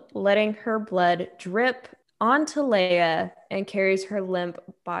impaled, letting her blood drip onto Leia and carries her limp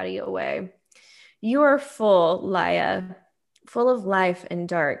body away. You are full, Laia, full of life and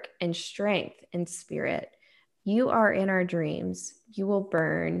dark and strength and spirit. You are in our dreams. You will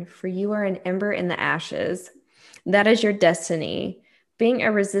burn, for you are an ember in the ashes. That is your destiny. Being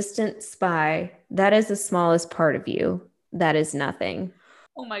a resistant spy, that is the smallest part of you. That is nothing.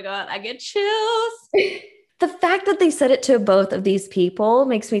 Oh my God, I get chills. The fact that they said it to both of these people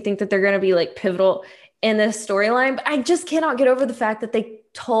makes me think that they're going to be like pivotal in this storyline. But I just cannot get over the fact that they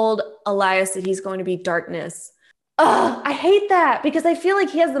told Elias that he's going to be darkness. Ugh, I hate that because I feel like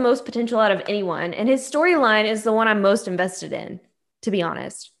he has the most potential out of anyone. And his storyline is the one I'm most invested in, to be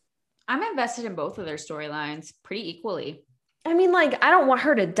honest. I'm invested in both of their storylines pretty equally. I mean, like, I don't want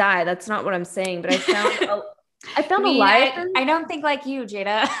her to die. That's not what I'm saying. But I found Elias. I don't think like you,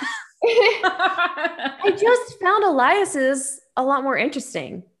 Jada. I just found Elias's a lot more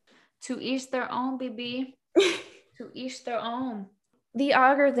interesting. To each their own, baby. To each their own. The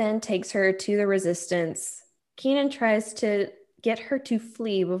augur then takes her to the resistance. Keenan tries to get her to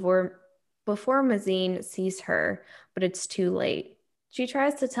flee before Mazine sees her, but it's too late. She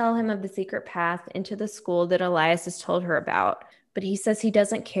tries to tell him of the secret path into the school that Elias has told her about, but he says he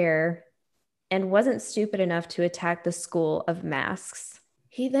doesn't care and wasn't stupid enough to attack the school of masks.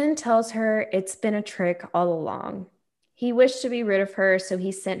 He then tells her it's been a trick all along. He wished to be rid of her, so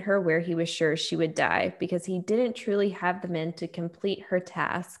he sent her where he was sure she would die because he didn't truly have the men to complete her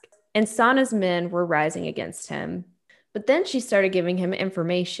task. And Sana's men were rising against him. But then she started giving him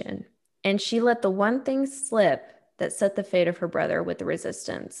information, and she let the one thing slip that set the fate of her brother with the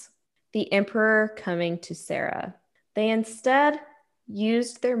resistance. The Emperor coming to Sarah. They instead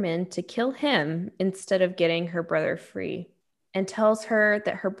used their men to kill him instead of getting her brother free, and tells her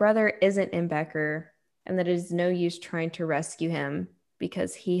that her brother isn't Embecker and that it is no use trying to rescue him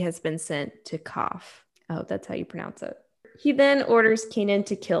because he has been sent to Koff. Oh, that's how you pronounce it. He then orders Keenan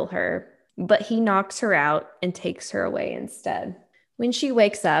to kill her, but he knocks her out and takes her away instead. When she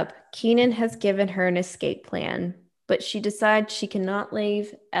wakes up, Keenan has given her an escape plan, but she decides she cannot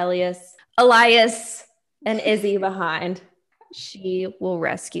leave Elias and Izzy behind. She will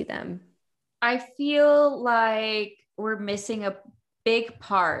rescue them. I feel like we're missing a big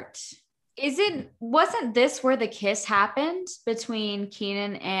part. Wasn't this where the kiss happened between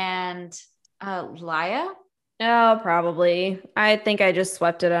Keenan and Laia? Oh, probably. I think I just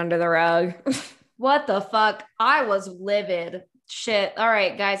swept it under the rug. What the fuck? I was livid. Shit. All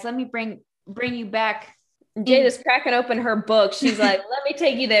right, guys, let me bring you back. Jada's cracking open her book. She's like, let me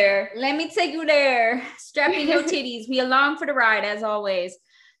take you there. Let me take you there. Strap in your titties. We along for the ride as always.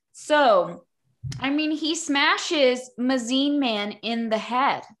 So, I mean, he smashes Mazine Man in the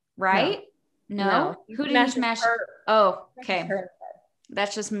head, right? No. No, he Who did he smashes smash? her. Oh, Smashes okay. her.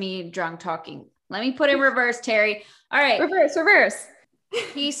 That's just me drunk talking. Let me put in reverse, Terry. All right. Reverse, reverse.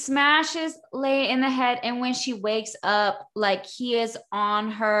 He smashes Leia in the head, and when she wakes up, like he is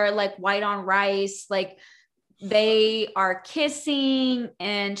on her, like white on rice, like they are kissing,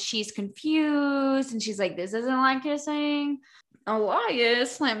 and she's confused, and she's like, "This isn't like kissing."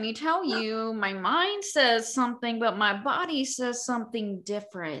 Elias, let me tell you, my mind says something, but my body says something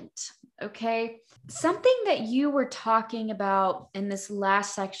different. Okay. Something that you were talking about in this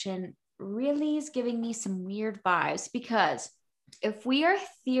last section really is giving me some weird vibes because if we are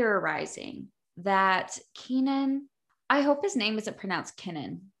theorizing that Keenan, I hope his name isn't pronounced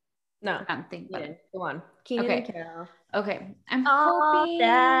Kinnan. No. I'm thinking about Keenan, it. go on. Keenan and Okay. Kel. Okay. I'm All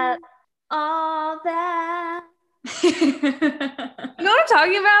that, hoping. all that. No. You know what I'm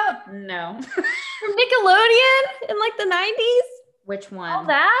talking about? From Nickelodeon in like the 90s? Which All one?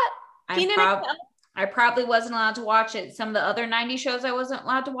 that? I Keenan and prob Kel. I probably wasn't allowed to watch it. Some of the other 90s shows I wasn't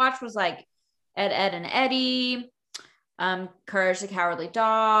allowed to watch was like Ed and Eddie, Courage the Cowardly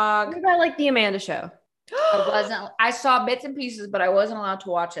Dog. What about like the Amanda Show? I saw bits and pieces, but I wasn't allowed to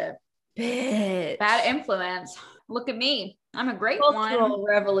watch it. Bitch. Bad influence. Look at me. I'm a great Cultural one.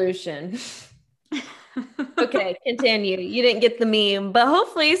 revolution. Okay, continue. You didn't get the meme, but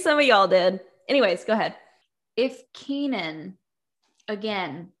hopefully some of y'all did. Anyways, go ahead. If Keenan,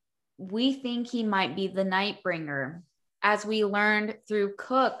 again, we think he might be the Nightbringer. As we learned through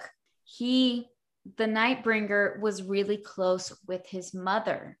Cook, the Nightbringer, was really close with his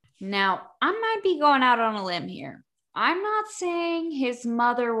mother. Now, I might be going out on a limb here. I'm not saying his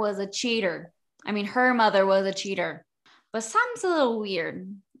mother was a cheater. I mean, her mother was a cheater, but something's a little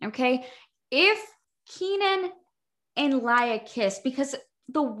weird. Okay. If Keenan and Laia kissed, because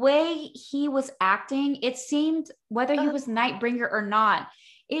the way he was acting, it seemed, whether he was Nightbringer or not,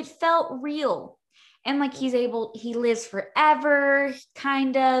 it felt real. And like he lives forever,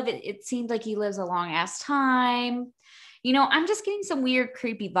 kind of. It seemed like he lives a long ass time. I'm just getting some weird,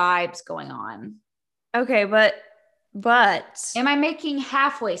 creepy vibes going on. Okay, but Am I making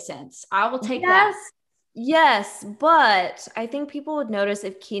halfway sense? I will take that. yes, yes, but I think people would notice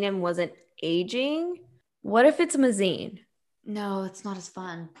if Keenan wasn't aging. What if it's Mazine? No, it's not as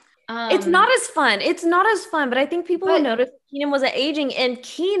fun. It's not as fun. It's not as fun, but I think people would But notice if Keenan wasn't aging. And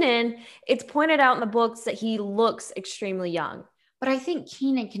Keenan, it's pointed out in the books that he looks extremely young. But I think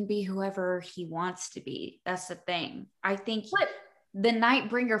Keenan can be whoever he wants to be. That's the thing. I think But the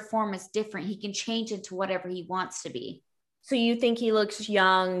Nightbringer form is different. He can change into whatever he wants to be. so you think he looks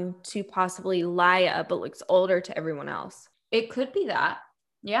young to possibly Laia, but looks older to everyone else? It could be that.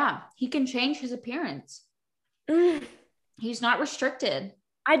 Yeah, he can change his appearance. Mm. He's not restricted.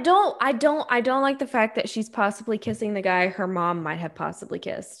 I don't like the fact that she's possibly kissing the guy her mom might have possibly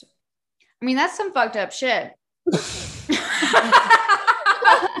kissed. I mean, that's some fucked up shit.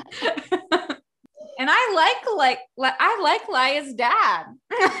 And I like Laia's dad.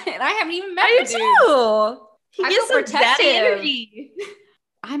 And I haven't even met I the do dude. too. He I gets feel some daddy protective. energy.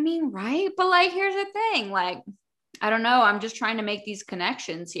 I mean, right? But like, here's the thing. Like, I don't know. I'm just trying to make these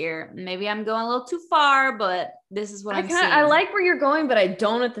connections here. Maybe I'm going a little too far, but this is what I'm seeing. I like where you're going, but I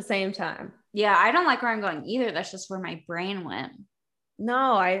don't at the same time. Yeah, I don't like where I'm going either. That's just where my brain went.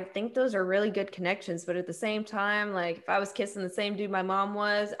 No, I think those are really good connections, but at the same time, like if I was kissing the same dude my mom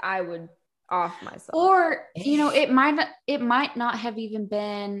was, I would off myself. Or, it might not have even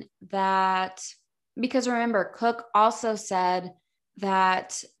been that, because remember, Cook also said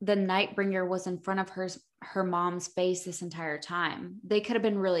that the Nightbringer was in front of her mom's face this entire time. They could have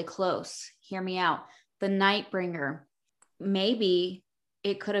been really close. Hear me out. The Nightbringer, maybe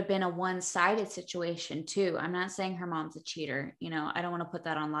it could have been a one-sided situation too. I'm not saying her mom's a cheater. I don't want to put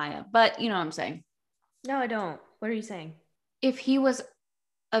that on Laia, but you know what I'm saying. No, I don't. What are you saying? If he was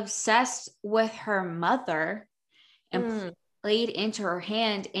obsessed with her mother and played into her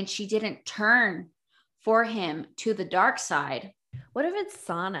hand, and she didn't turn for him to the dark side. What if it's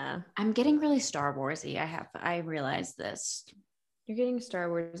Sana? I'm getting really Star Warsy. I realize this. You're getting Star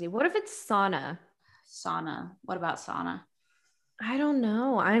Warsy. What if it's Sana? Sana. What about Sana? I don't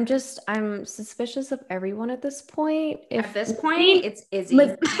know. I'm suspicious of everyone at this point. At this point, it's Izzy.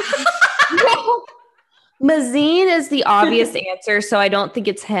 Mazine is the obvious answer, so I don't think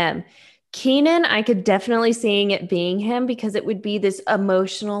it's him. Keenan, I could definitely seeing it being him because it would be this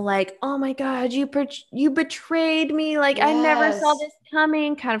emotional, like, oh my God, you betrayed me. Like, I never saw this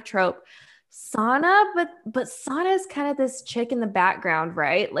coming kind of trope. Sana, but Sana is kind of this chick in the background,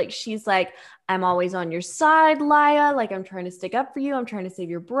 right? Like, she's like, I'm always on your side, Laia. Like, I'm trying to stick up for you. I'm trying to save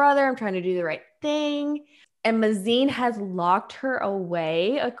your brother. I'm trying to do the right thing. And Mazine has locked her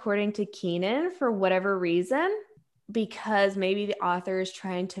away, according to Keenan, for whatever reason, because maybe the author is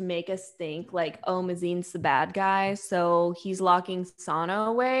trying to make us think like, oh, Mazine's the bad guy. So he's locking Sana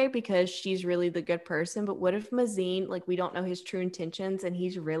away because she's really the good person. But what if Mazine, like, we don't know his true intentions and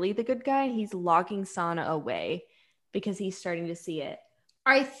he's really the good guy and he's locking Sana away because he's starting to see it?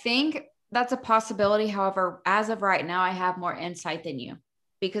 I think that's a possibility. However, as of right now, I have more insight than you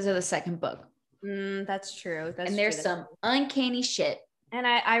because of the second book. That's true. And there's some uncanny shit. And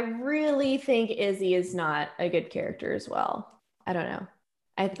I really think Izzy is not a good character as well. I don't know.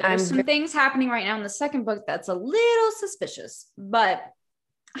 There's some things happening right now in the second book that's a little suspicious, but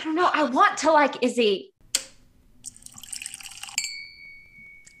I don't know. I want to like Izzy.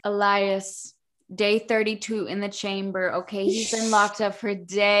 Elias, day 32 in the chamber. Okay, he's been locked up for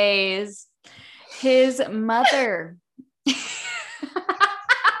days. His mother.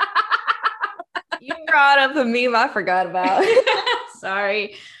 You brought up a meme I forgot about.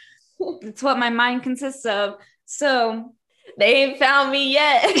 Sorry. It's what my mind consists of. So they ain't found me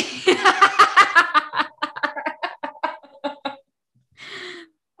yet.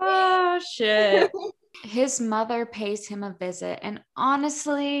 Oh, shit. His mother pays him a visit. And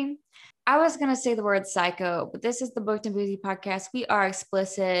honestly, I was going to say the word psycho, but this is the Booked and Boozy podcast. We are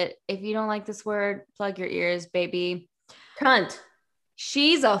explicit. If you don't like this word, plug your ears, baby. Cunt.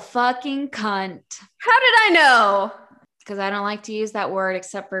 She's a fucking cunt. How did I know? Because I don't like to use that word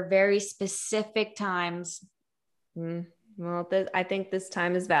except for very specific times. Well, I think this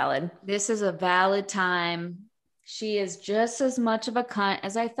time is valid. This is a valid time. She is just as much of a cunt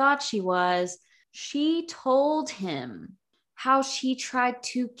as I thought she was. She told him how she tried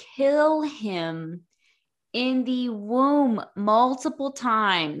to kill him in the womb multiple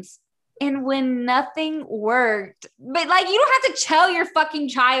times. And when nothing worked, but like, you don't have to tell your fucking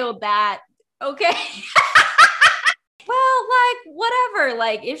child that, okay? Well, like, whatever.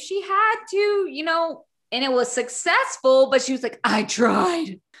 Like, if she had to, you know, and it was successful, but she was like, I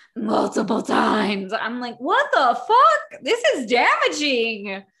tried multiple times. I'm like, what the fuck? This is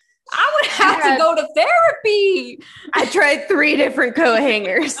damaging. I would have to go to therapy. I tried 3 different coat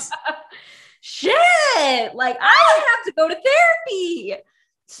hangers. Shit. Like, I would have to go to therapy.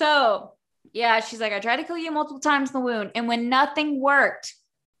 So, yeah, she's like, I tried to kill you multiple times in the wound. And when nothing worked,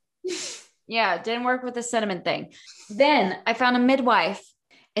 yeah, it didn't work with the cinnamon thing. Then I found a midwife.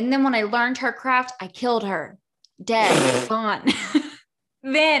 And then when I learned her craft, I killed her. Dead. Gone.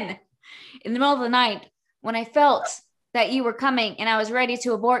 Then, in the middle of the night, when I felt that you were coming and I was ready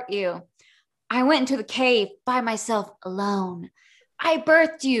to abort you, I went into the cave by myself alone. I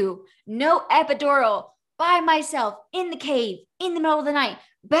birthed you. No epidural. By myself in the cave in the middle of the night.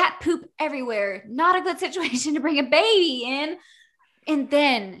 Bat poop everywhere. Not a good situation to bring a baby in. And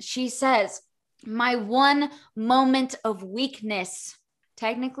then she says, my one moment of weakness.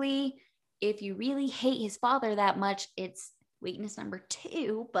 Technically, if you really hate his father that much, it's weakness number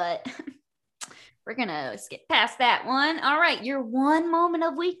 2, but we're going to skip past that one. All right. Your one moment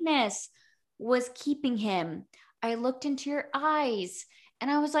of weakness was keeping him. I looked into your eyes and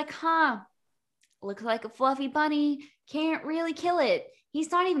I was like, looks like a fluffy bunny. Can't really kill it.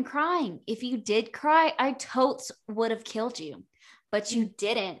 He's not even crying. If you did cry, I totes would have killed you, but you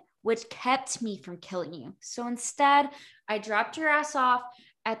didn't, which kept me from killing you. So instead, I dropped your ass off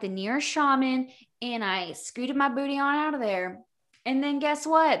at the nearest shaman and I scooted my booty on out of there. And then guess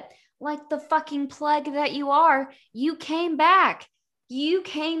what? Like the fucking plague that you are, you came back. You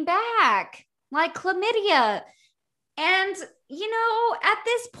came back like chlamydia. And, you know, at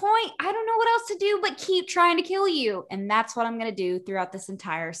this point, I don't know what else to do but keep trying to kill you. And that's what I'm going to do throughout this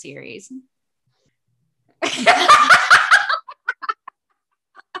entire series.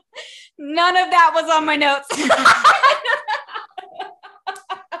 None of that was on my notes.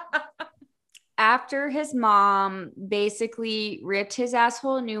 After his mom basically ripped his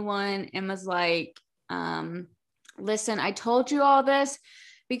asshole a new one and was like, listen, I told you all this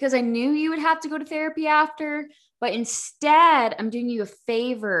because I knew you would have to go to therapy after, but instead I'm doing you a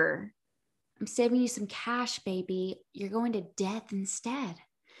favor. I'm saving you some cash, baby. You're going to death instead.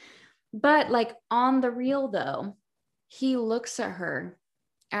 But like on the real though, he looks at her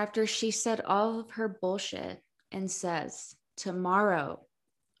after she said all of her bullshit and says, tomorrow,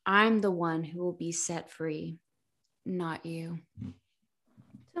 I'm the one who will be set free, not you.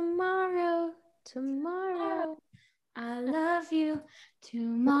 Tomorrow, I love you.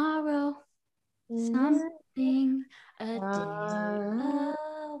 Tomorrow, something a day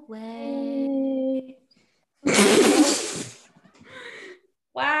away.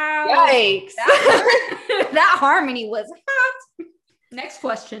 Wow. Yikes. That harmony was hot. Next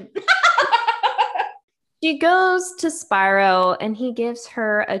question. She goes to Spyro and he gives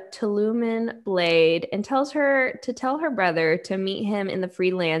her a Tuluman blade and tells her to tell her brother to meet him in the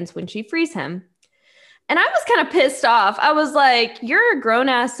free lands when she frees him. And I was kind of pissed off. I was like, you're a grown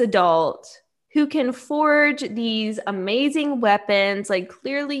ass adult who can forge these amazing weapons. Like,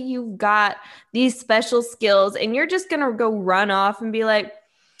 clearly, you've got these special skills, and you're just going to go run off and be like,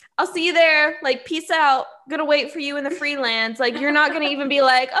 I'll see you there. Like, peace out. Gonna wait for you in the freelance. Like, you're not gonna even be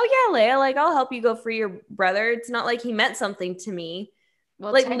like, oh yeah, Leia, like I'll help you go free your brother. It's not like he meant something to me.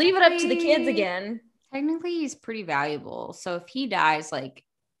 Well, Like, leave it up to the kids again. Technically, he's pretty valuable. So if he dies, like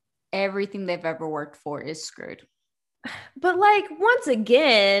everything they've ever worked for is screwed. But like once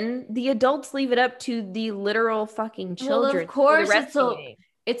again, the adults leave it up to the literal fucking children. Well, of course, rescuing.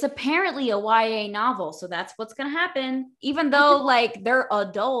 it's apparently a YA novel, so that's what's gonna happen. Even though like they're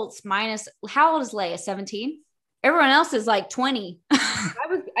adults, minus how old is Leia? 17? Everyone else is like 20.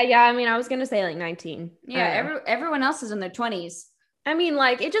 I was gonna say like 19. Yeah, everyone else is in their 20s. I mean,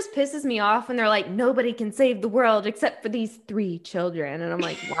 like, it just pisses me off when they're like, nobody can save the world except for these 3 children. And I'm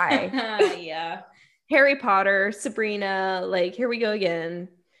like, why? Yeah. Harry Potter, Sabrina, like, here we go again.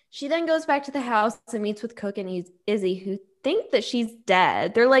 She then goes back to the house and meets with Cook and Izzy, who think that she's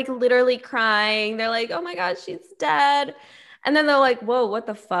dead. They're like literally crying. They're like, oh my God, she's dead. And then they're like, whoa, what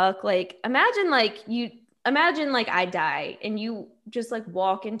the fuck? Like, imagine like I die and you just like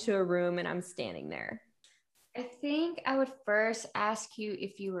walk into a room and I'm standing there. I think I would first ask you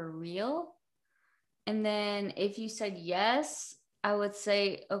if you were real. And then if you said yes, I would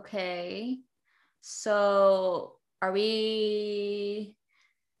say, okay, so are we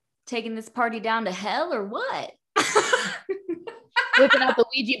taking this party down to hell or what? Whipping out the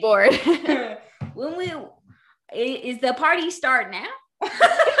Ouija board. Is the party start now?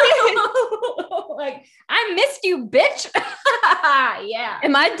 Like, I missed you, bitch. Yeah.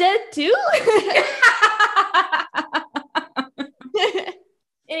 Am I dead too?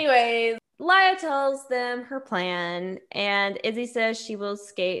 Anyways, Leia tells them her plan, and Izzy says she will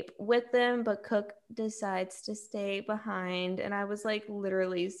escape with them, but Cook decides to stay behind. And I was like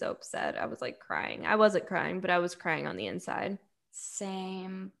literally so upset. I was like crying. I wasn't crying, but I was crying on the inside.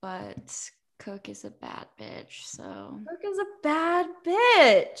 Same, but Cook is a bad bitch, so. Cook is a bad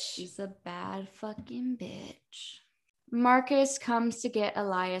bitch. She's a bad fucking bitch. Marcus comes to get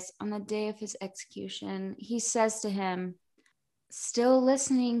Elias on the day of his execution. He says to him, still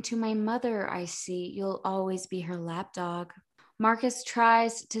listening to my mother, I see. You'll always be her lapdog. Marcus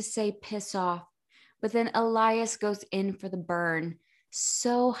tries to say piss off, but then Elias goes in for the burn.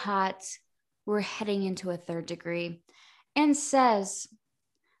 So hot, we're heading into a 3rd degree. And says,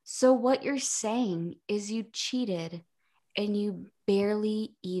 so what you're saying is you cheated and you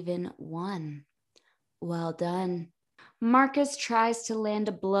barely even won. Well done. Marcus tries to land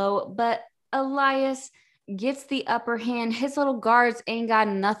a blow, but Elias gets the upper hand. His little guards ain't got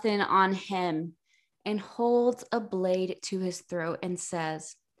nothing on him and holds a blade to his throat and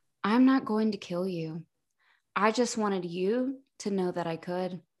says, I'm not going to kill you. I just wanted you to know that I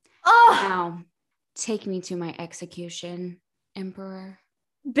could. Oh, now take me to my execution, Emperor.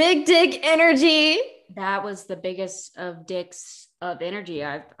 Big dick energy. That was the biggest of dicks of energy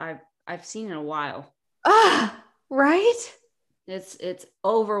I've seen in a while. Right? It's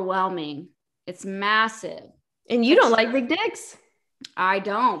overwhelming. It's massive. And you don't like big dicks? I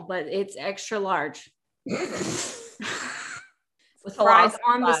don't, but it's extra large. With fries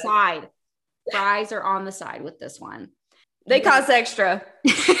on the side. Fries are on the side with this one. They cost extra.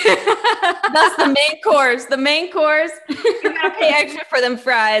 That's the main course. The main course, you gotta pay extra for them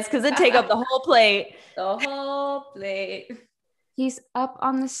fries because they take up the whole plate. The whole plate. He's up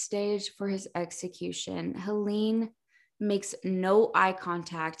on the stage for his execution. Helene makes no eye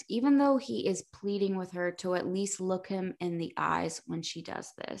contact, even though he is pleading with her to at least look him in the eyes when she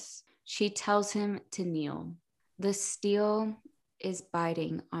does this. She tells him to kneel. The steel is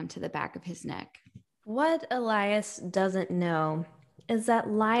biting onto the back of his neck. What Elias doesn't know is that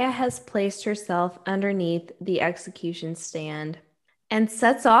Leia has placed herself underneath the execution stand and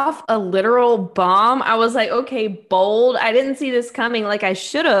sets off a literal bomb. I was like, okay, bold. I didn't see this coming like I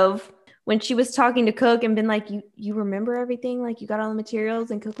should have when she was talking to Cook and been like, you remember everything? Like you got all the materials?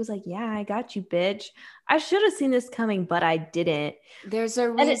 And Cook was like, yeah, I got you, bitch. I should have seen this coming, but I didn't. There's a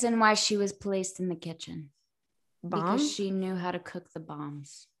reason why she was placed in the kitchen. Bombs? Because she knew how to cook the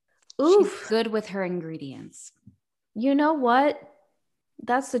bombs. Oof. She's good with her ingredients. You know what?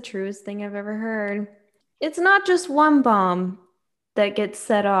 That's the truest thing I've ever heard. It's not just one bomb that gets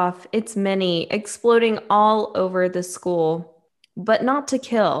set off. It's many, exploding all over the school, but not to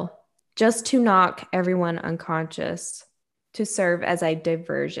kill, just to knock everyone unconscious, to serve as a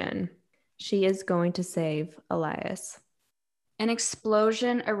diversion. She is going to save Elias. An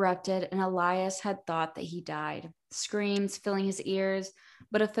explosion erupted, and Elias had thought that he died. Screams filling his ears,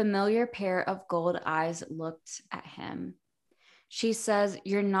 but a familiar pair of gold eyes looked at him. She says,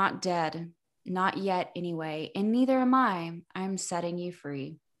 "You're not dead. Not yet, anyway, and neither am I. I'm setting you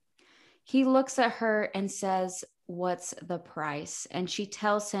free." He looks at her and says, "What's the price?" And she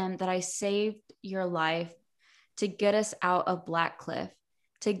tells him that, "I saved your life to get us out of Blackcliff,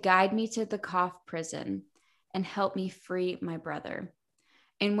 to guide me to the Cough prison, and help me free my brother."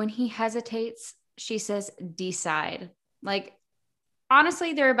 And when he hesitates, she says, "Decide." Like,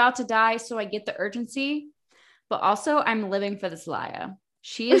 honestly, they're about to die, so I get the urgency, but also I'm living for this Laya.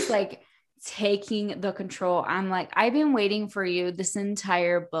 She is like taking the control. I'm like, I've been waiting for you this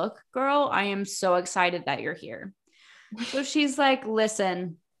entire book, girl. I am so excited that you're here. So she's like,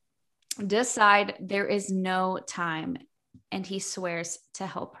 "Listen, decide, there is no time." And he swears to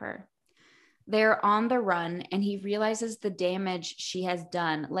help her. They're on the run, and he realizes the damage she has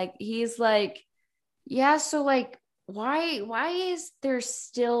done. Like, he's like, yeah, so like, why is there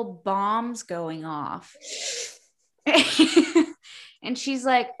still bombs going off? And she's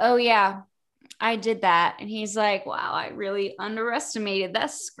like, "Oh yeah, I did that." And he's like, "Wow, I really underestimated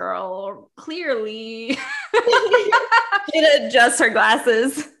this girl, clearly." She adjusts her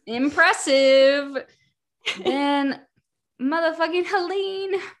glasses. Impressive. Then motherfucking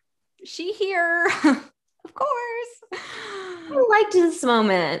Helene, she here. Of course. I liked this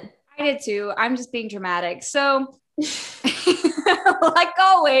moment. I did too. I'm just being dramatic. So, like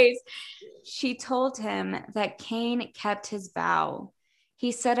always, she told him that Cain kept his vow.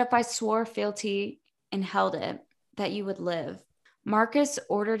 He said, "If I swore fealty and held it, that you would live." Marcus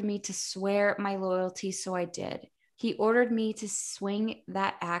ordered me to swear my loyalty, so I did. He ordered me to swing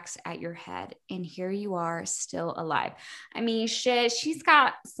that axe at your head, and here you are, still alive. I mean, shit, she's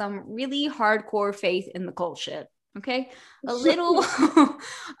got some really hardcore faith in the cult shit. Okay, a little,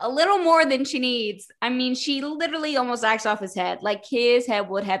 a little more than she needs. I mean, she literally almost axed off his head. Like, his head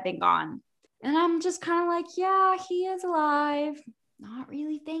would have been gone. And I'm just kind of like, yeah, he is alive. Not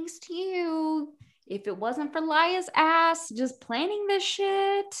really thanks to you. If it wasn't for Laya's ass just planning this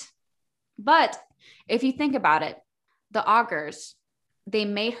shit. But if you think about it, the augurs, they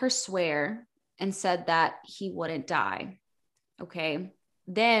made her swear and said that he wouldn't die. Okay.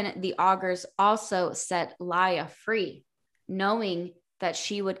 Then the augurs also set Laya free, knowing that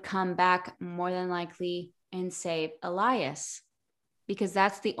she would come back more than likely and save Elias, because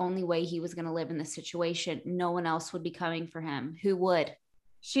that's the only way he was going to live in this situation. No one else would be coming for him. Who would?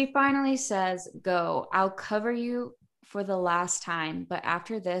 She finally says, "Go, I'll cover you for the last time, but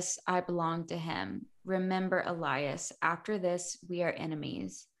after this, I belong to him. Remember, Elias, after this, we are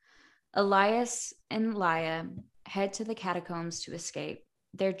enemies." Elias and Laya head to the catacombs to escape.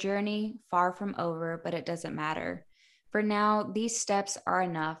 Their journey far from over, but it doesn't matter. For now, these steps are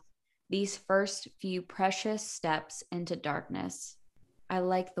enough. These first few precious steps into darkness. I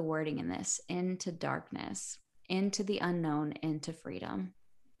like the wording in this. Into darkness, into the unknown, into freedom.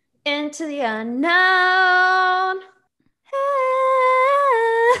 Into the unknown.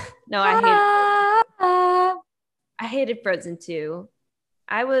 No, I hated Frozen 2.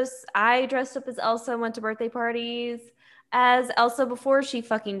 I dressed up as Elsa and went to birthday parties as Elsa before she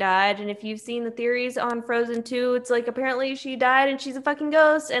fucking died. And if you've seen the theories on Frozen 2, it's like apparently she died and she's a fucking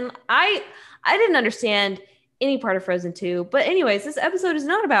ghost. And I didn't understand any part of Frozen 2. But anyways, this episode is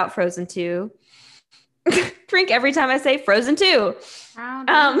not about Frozen 2. Drink every time I say Frozen 2. How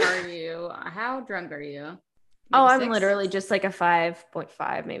drunk are you? How drunk are you? Like I'm literally just like a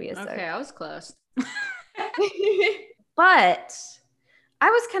 5.5, maybe a 6. Okay, I was close. But I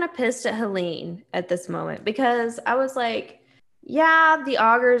was kind of pissed at Helene at this moment because I was like, yeah, the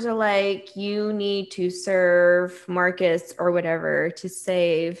augurs are like, you need to serve Marcus or whatever to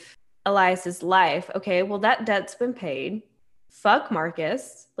save Elias's life. Okay, well, that debt's been paid. Fuck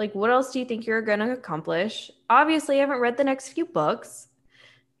Marcus. Like, what else do you think you're going to accomplish? Obviously, I haven't read the next few books.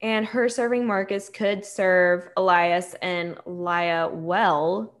 And her serving Marcus could serve Elias and Laya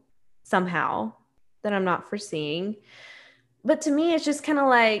well somehow that I'm not foreseeing. But to me, it's just kind of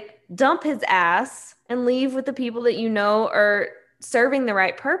like dump his ass and leave with the people that you know are serving the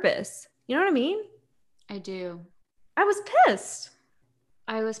right purpose. You know what I mean? I do. I was pissed.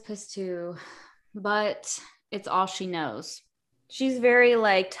 I was pissed too, but it's all she knows. She's very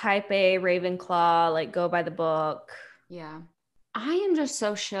like type A Ravenclaw, like go by the book. Yeah. I am just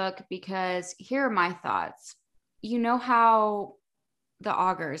so shook because here are my thoughts. You know how the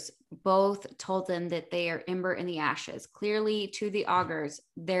augurs both told them that they are Ember in the ashes. Clearly, to the augurs,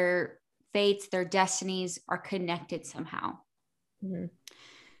 their fates, their destinies are connected somehow. Mm-hmm.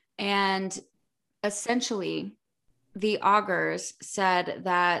 And essentially, the augurs said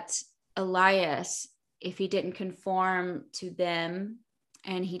that Elias, if he didn't conform to them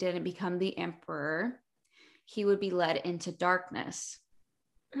and he didn't become the emperor, he would be led into darkness.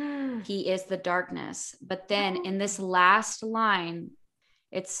 He is the darkness. But then in this last line,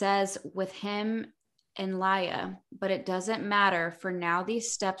 it says with him and Laia, but it doesn't matter, for now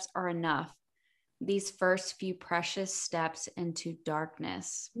these steps are enough. These first few precious steps into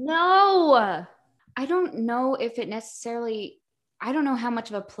darkness. No. I don't know if it necessarily, I don't know how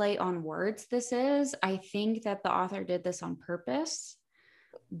much of a play on words this is. I think that the author did this on purpose,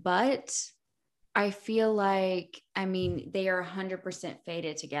 but I feel like, I mean, they are 100%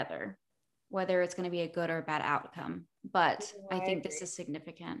 fated together, whether it's going to be a good or a bad outcome. But I think this is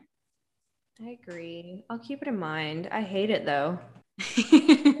significant. I agree. I'll keep it in mind. I hate it though.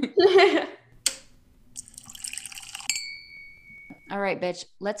 All right, bitch.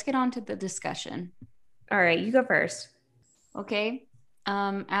 Let's get on to the discussion. All right, you go first. Okay.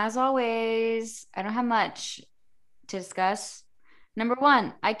 As always, I don't have much to discuss. Number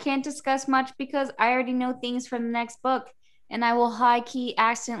one, I can't discuss much because I already know things from the next book and I will high key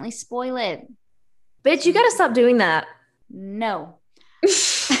accidentally spoil it. Bitch, you gotta stop doing that. No.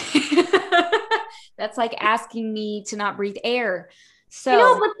 That's like asking me to not breathe air. So, I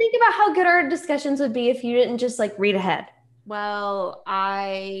know, but think about how good our discussions would be if you didn't just like read ahead. well,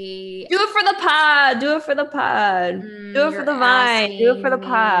 I Do it for the pod. Do it for the pod. Do it for the vine. Do it for the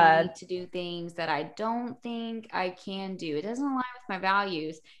pod. to do things that I don't think I can do. It doesn't align with my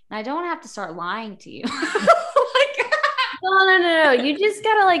values, and I don't have to start lying to you. No. You just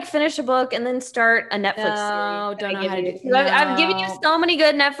gotta like finish a book and then start a Netflix No, series. don't know how to do. I've given you No. so many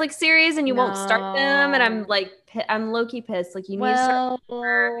good Netflix series and you won't start them, and I'm No. like, I'm low key pissed. Like you need to Well,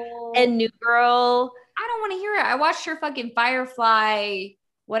 start and New Girl. I don't want to hear it. I watched your fucking Firefly.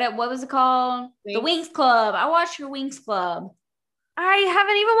 What was it called? The Wings Club. I watched your Wings Club. I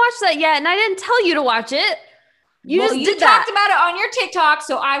haven't even watched that yet, and I didn't tell you to watch it. You talked about it on your TikTok,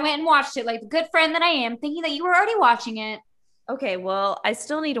 so I went and watched it like the good friend that I am, thinking that you were already watching it. Okay, well, I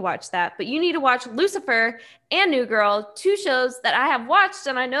still need to watch that, but you need to watch Lucifer and New Girl, two shows that I have watched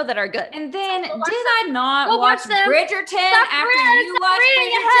and I know that are good. And then did I not watch them. Bridgerton after you watched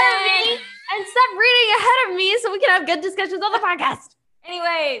Bridgerton? And stop reading ahead of me so we can have good discussions on the podcast.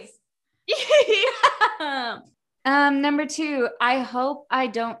 Anyways. Number two, I hope I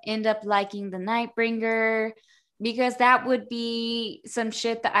don't end up liking the Nightbringer, because that would be some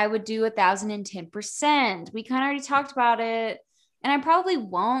shit that I would do 1,010%. We kind of already talked about it, and I probably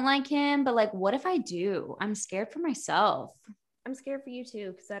won't like him, but like, what if I do? I'm scared for myself. I'm scared for you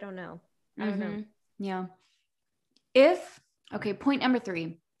too, because I don't know. I don't know. Yeah. Okay, point number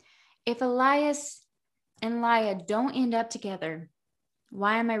three. If Elias and Laia don't end up together,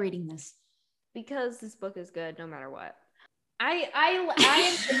 why am I reading this? Because this book is good no matter what. I'm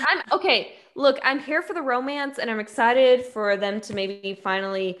okay. Look, I'm here for the romance and I'm excited for them to maybe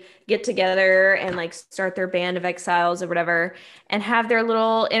finally get together and like start their band of exiles or whatever and have their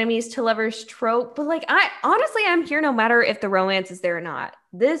little enemies to lovers trope. But like, I'm here no matter if the romance is there or not.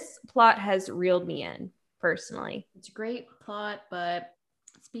 This plot has reeled me in personally. It's a great plot, but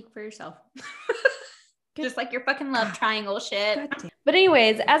speak for yourself. Just like your fucking love triangle shit. But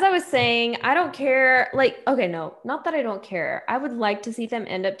anyways, as I was saying, I don't care. Like, okay, no, not that I don't care. I would like to see them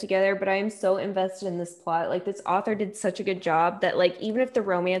end up together, but I am so invested in this plot. Like, this author did such a good job that, like, even if the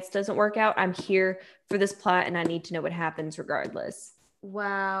romance doesn't work out, I'm here for this plot and I need to know what happens regardless.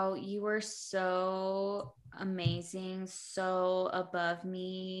 Wow, you were so amazing, so above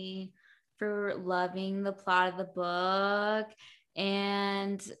me for loving the plot of the book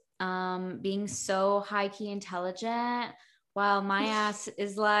and being so high-key intelligent, while my ass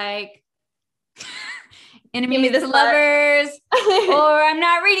is like enemies to lovers or I'm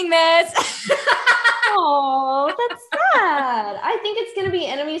not reading this. Oh, that's sad. I think it's gonna be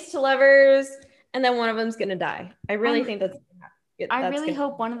enemies to lovers and then one of them's gonna die. I really think that's I really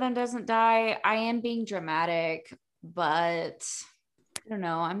hope one of them doesn't die. I am being dramatic, but I don't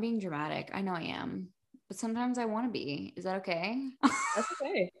know. I'm being dramatic. I know I am, but sometimes I want to be. Is that okay? That's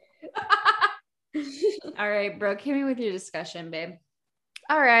okay. All right, Brooke, hit me with your discussion, babe.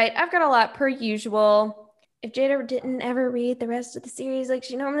 All right, I've got a lot per usual. If Jada didn't ever read the rest of the series like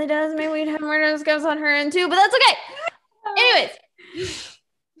she normally does, maybe we'd have more to discuss on her end too, but that's okay.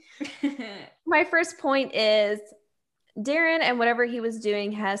 Anyways, my first point is Darren and whatever he was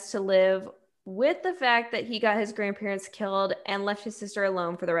doing has to live with the fact that he got his grandparents killed and left his sister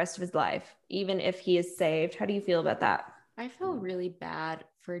alone for the rest of his life, even if he is saved. How do you feel about that? I feel really bad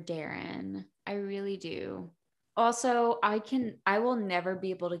for Darren. I really do. Also, I will never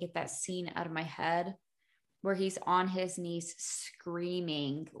be able to get that scene out of my head where he's on his knees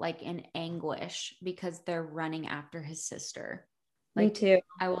screaming like in anguish because they're running after his sister. Me Like, too.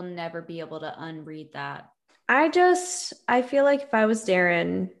 I will never be able to unread that. I feel like if I was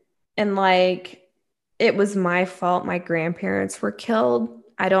Darren and like it was my fault my grandparents were killed,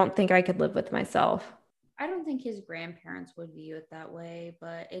 I don't think I could live with myself. I don't think his grandparents would view it that way,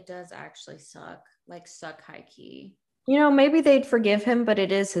 but it does actually suck. Like, suck high key. Maybe they'd forgive him, but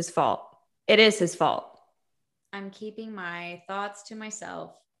it is his fault. It is his fault. I'm keeping my thoughts to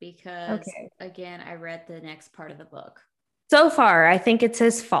myself because, Okay. again, I read the next part of the book. So far, I think it's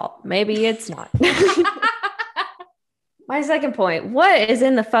his fault. Maybe it's not. My second point, what is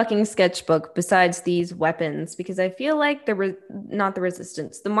in the fucking sketchbook besides these weapons? Because I feel like not the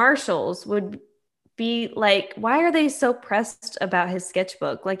resistance, the marshals would be like, why are they so pressed about his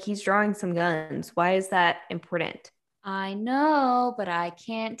sketchbook? Like he's drawing some guns. Why is that important? I know, but I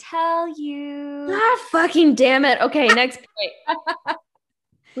can't tell you. Ah, fucking damn it. Okay, next point.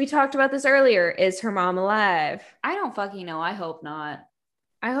 We talked about this earlier. Is her mom alive? I don't fucking know. I hope not.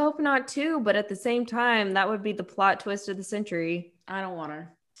 I hope not too, but at the same time, that would be the plot twist of the century. I don't want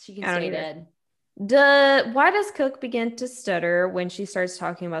her. She can I don't stay either. dead. Why does Cook begin to stutter when she starts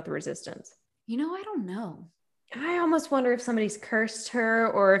talking about the resistance? I don't know. I almost wonder if somebody's cursed her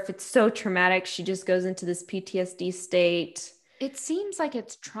or if it's so traumatic she just goes into this PTSD state. It seems like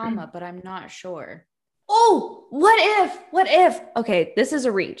it's trauma, but I'm not sure. Oh, what if? What if? Okay, this is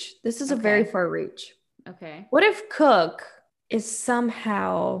a reach. This is a very Okay. far reach. Okay. What if Cook is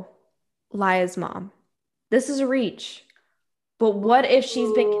somehow Laya's mom? This is a reach. But what if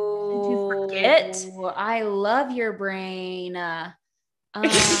she's been conditioned to forget? Oh, I love your brain.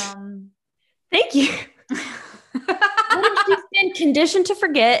 Um, Thank you. What if she's been conditioned to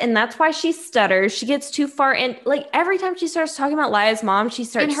forget and that's why she stutters? She gets too far in. Like every time she starts talking about Laya's mom, she and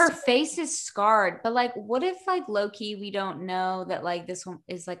starts. her face is scarred. But like, what if like low key we don't know that like this one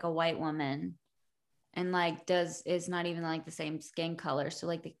is like a white woman and like does is not even like the same skin color. So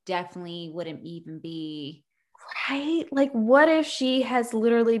like they definitely wouldn't even be Right? Like, what if she has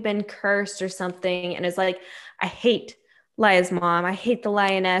literally been cursed or something and is like, I hate Laya's mom. I hate the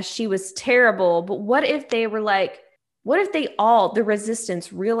lioness. She was terrible. But what if they were like, what if they all, the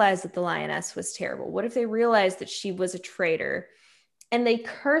resistance, realized that the lioness was terrible? What if they realized that she was a traitor and they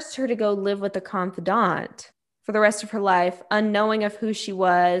cursed her to go live with a confidant for the rest of her life, unknowing of who she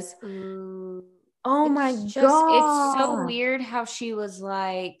was? Ooh. Oh my It's so God. weird how she was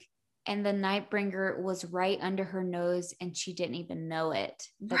like, and the Nightbringer was right under her nose and she didn't even know it.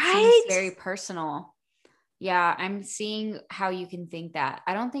 That seems Right? very personal. Yeah, I'm seeing how you can think that.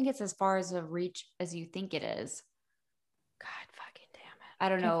 I don't think it's as far as a reach as you think it is. God fucking damn I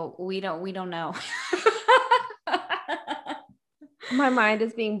don't it. Okay. know. We don't know. My mind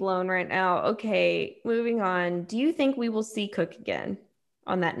is being blown right now. Okay, moving on. Do you think we will see Cook again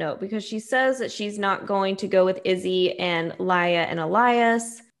on that note? Because she says that she's not going to go with Izzy and Laya and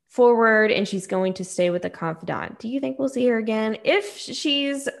Elias forward, and she's going to stay with the confidant. Do you think we'll see her again? If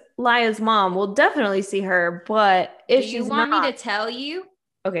she's Laya's mom, we'll definitely see her. But Do if you she's want me not, to tell you?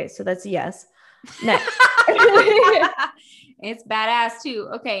 okay, so that's a yes. Next. It's badass too.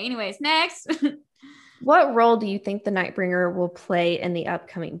 Okay, anyways, next. What role do you think the Nightbringer will play in the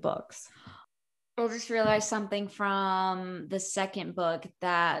upcoming books? I just realized something from the second book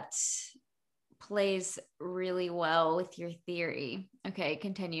that plays really well with your theory. Okay,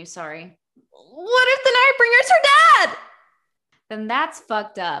 continue. Sorry. What if the Nightbringer's her dad? Then that's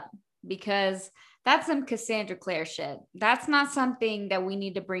fucked up because that's some Cassandra Clare shit. That's not something that we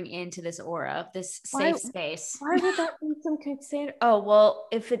need to bring into this aura, this Why safe space. why would that be some Cassandra? Oh, well,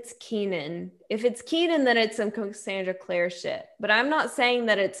 if it's Keenan. If it's Keenan, then it's some Cassandra Clare shit. But I'm not saying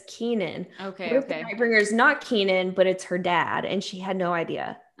that it's Keenan. Okay, What if the okay. Nightbringer is not Keenan, but it's her dad and she had no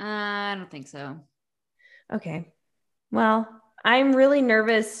idea? I don't think so. Okay. Well, I'm really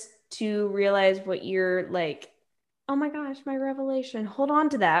nervous to realize what you're like. Oh my gosh, my revelation. Hold on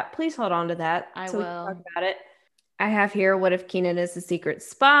to that. Please hold on to that I so we can talk will. about it. I have here what if Keenan is the secret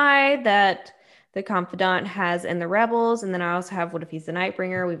spy that the confidant has in the rebels? And then I also have what if he's the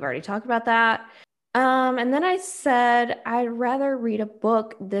Nightbringer? We've already talked about that. And then I said I'd rather read a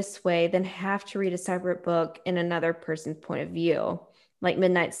book this way than have to read a separate book in another person's point of view, like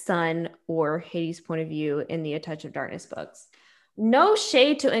Midnight Sun or Hades' point of view in the A Touch of Darkness books. No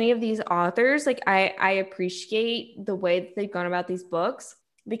shade to any of these authors. Like I appreciate the way that they've gone about these books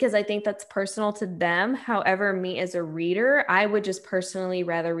because I think that's personal to them. However, me as a reader, I would just personally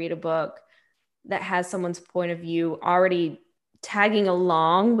rather read a book that has someone's point of view already tagging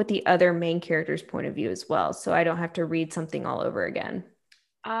along with the other main character's point of view as well. So I don't have to read something all over again.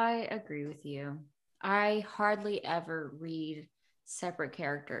 I agree with you. I hardly ever read separate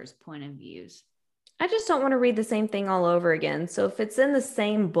characters' point of views. I just don't want to read the same thing all over again. So if it's in the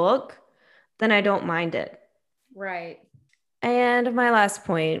same book, then I don't mind it. Right. And my last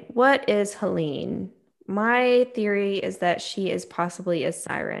point, what is Helene? My theory is that she is possibly a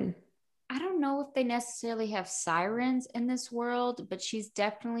siren. I don't know if they necessarily have sirens in this world, but she's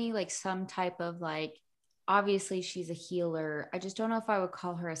definitely like some type of like, obviously she's a healer. I just don't know if I would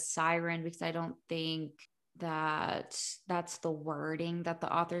call her a siren because I don't think that that's the wording that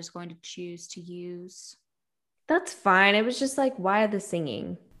the author is going to choose to use. That's fine. It was just like, why the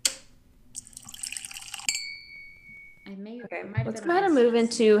singing? Okay, Might have let's been go an ahead and move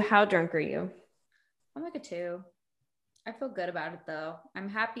instance. into how drunk are you? I'm like a 2. I feel good about it though. I'm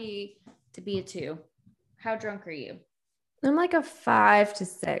happy to be a 2. How drunk are you? I'm like a 5 to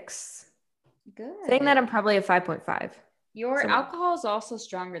 6. Saying that Good. I'm probably a 5.5. Your So alcohol is also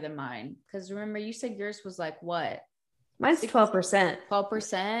stronger than mine because remember you said yours was like what? mine's 12%.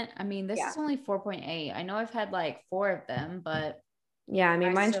 12%. I mean, this Yeah. is only 4.8. I know I've had like 4 of them, but Yeah, I mean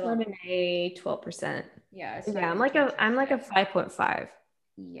I mine's still don't. Chardonnay 12%. Yeah, I still Yeah, don't I'm think like yours a is I'm like a shit. 5.5.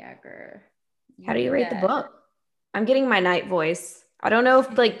 Yeah, girl. How You do you do rate the that. book? I'm getting my night voice. I don't know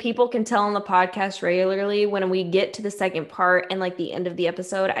if like people can tell on the podcast regularly when we get to the second part and like the end of the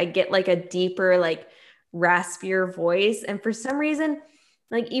episode, I get like a deeper, like raspier voice. And for some reason,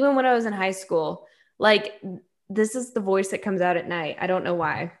 like even when I was in high school, like this is the voice that comes out at night. I don't know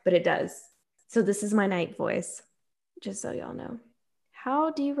why, but it does. So this is my night voice, just so y'all know.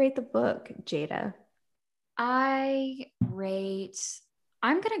 How do you rate the book, Jada? I rate,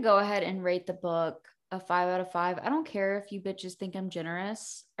 I'm going to go ahead and rate the book a 5 out of 5. I don't care if you bitches think I'm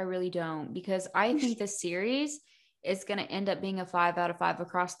generous. I really don't because I think the series is going to end up being a 5 out of 5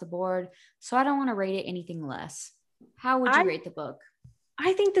 across the board. So I don't want to rate it anything less. How would you I rate the book?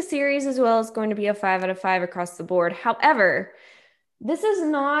 I think the series as well is going to be a 5 out of 5 across the board. However, this is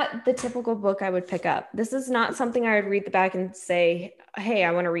not the typical book I would pick up. This is not something I would read the back and say, hey,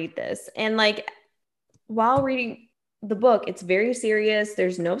 I want to read this. And like while reading the book, it's very serious.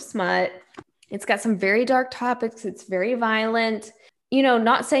 There's no smut. It's got some very dark topics. It's very violent.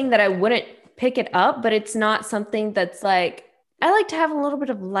 Not saying that I wouldn't pick it up, but it's not something that's like, I like to have a little bit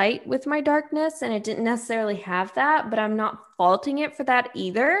of light with my darkness, and it didn't necessarily have that, but I'm not faulting it for that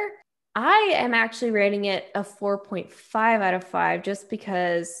either. I am actually rating it a 4.5 out of 5 just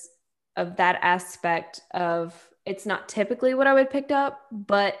because of that aspect of it's not typically what I would pick up,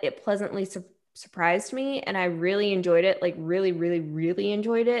 but it pleasantly surprised me and I really enjoyed it, like really, really, really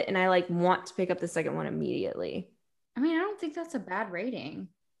enjoyed it. And I like want to pick up the second one immediately. I mean, I don't think that's a bad rating.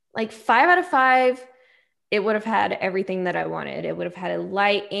 Like 5 out of 5, it would have had everything that I wanted. It would have had a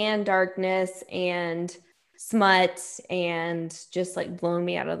light and darkness and smut and just like blown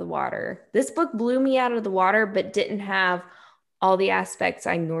me out of the water. This book blew me out of the water, but didn't have all the aspects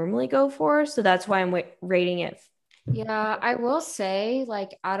I normally go for. So that's why I'm rating it. Yeah, I will say,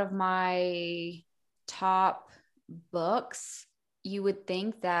 like, out of my top books, you would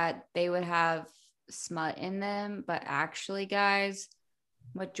think that they would have smut in them, but actually, guys,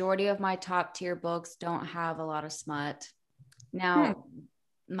 majority of my top tier books don't have a lot of smut. Hmm. Now,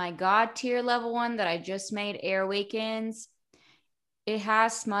 my god tier level one that I just made, Air Awakens, it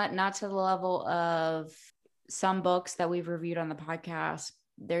has smut, not to the level of some books that we've reviewed on the podcast.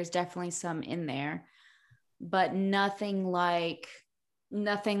 There's definitely some in there, but nothing like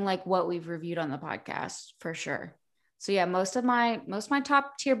what we've reviewed on the podcast for sure. So yeah, most of my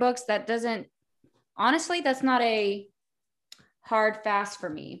top tier books, that doesn't, honestly, that's not a hard fast for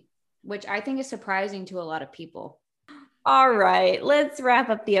me, which I think is surprising to a lot of people. All right, let's wrap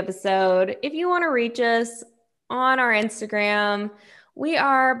up the episode. If you want to reach us on our Instagram, we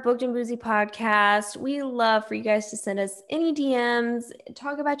are Booked and Boozy Podcast. We love for you guys to send us any DMs,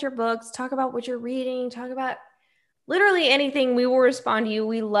 talk about your books, talk about what you're reading, talk about literally anything. We will respond to you.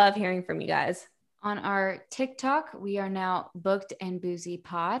 We love hearing from you guys. On our TikTok, we are now Booked and Boozy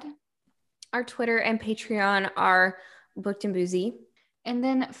Pod. Our Twitter and Patreon are Booked and Boozy. And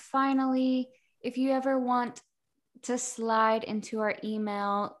then finally, if you ever want to slide into our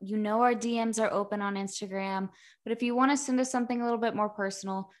email, our DMs are open on Instagram. But if you want to send us something a little bit more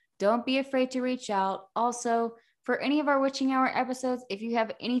personal, don't be afraid to reach out. Also, for any of our Witching Hour episodes, if you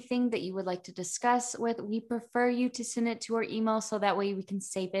have anything that you would like to discuss with, we prefer you to send it to our email so that way we can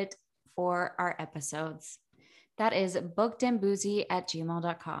save it for our episodes. That is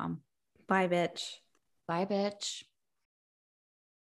bookedandboozy@gmail.com. Bye, bitch. Bye, bitch.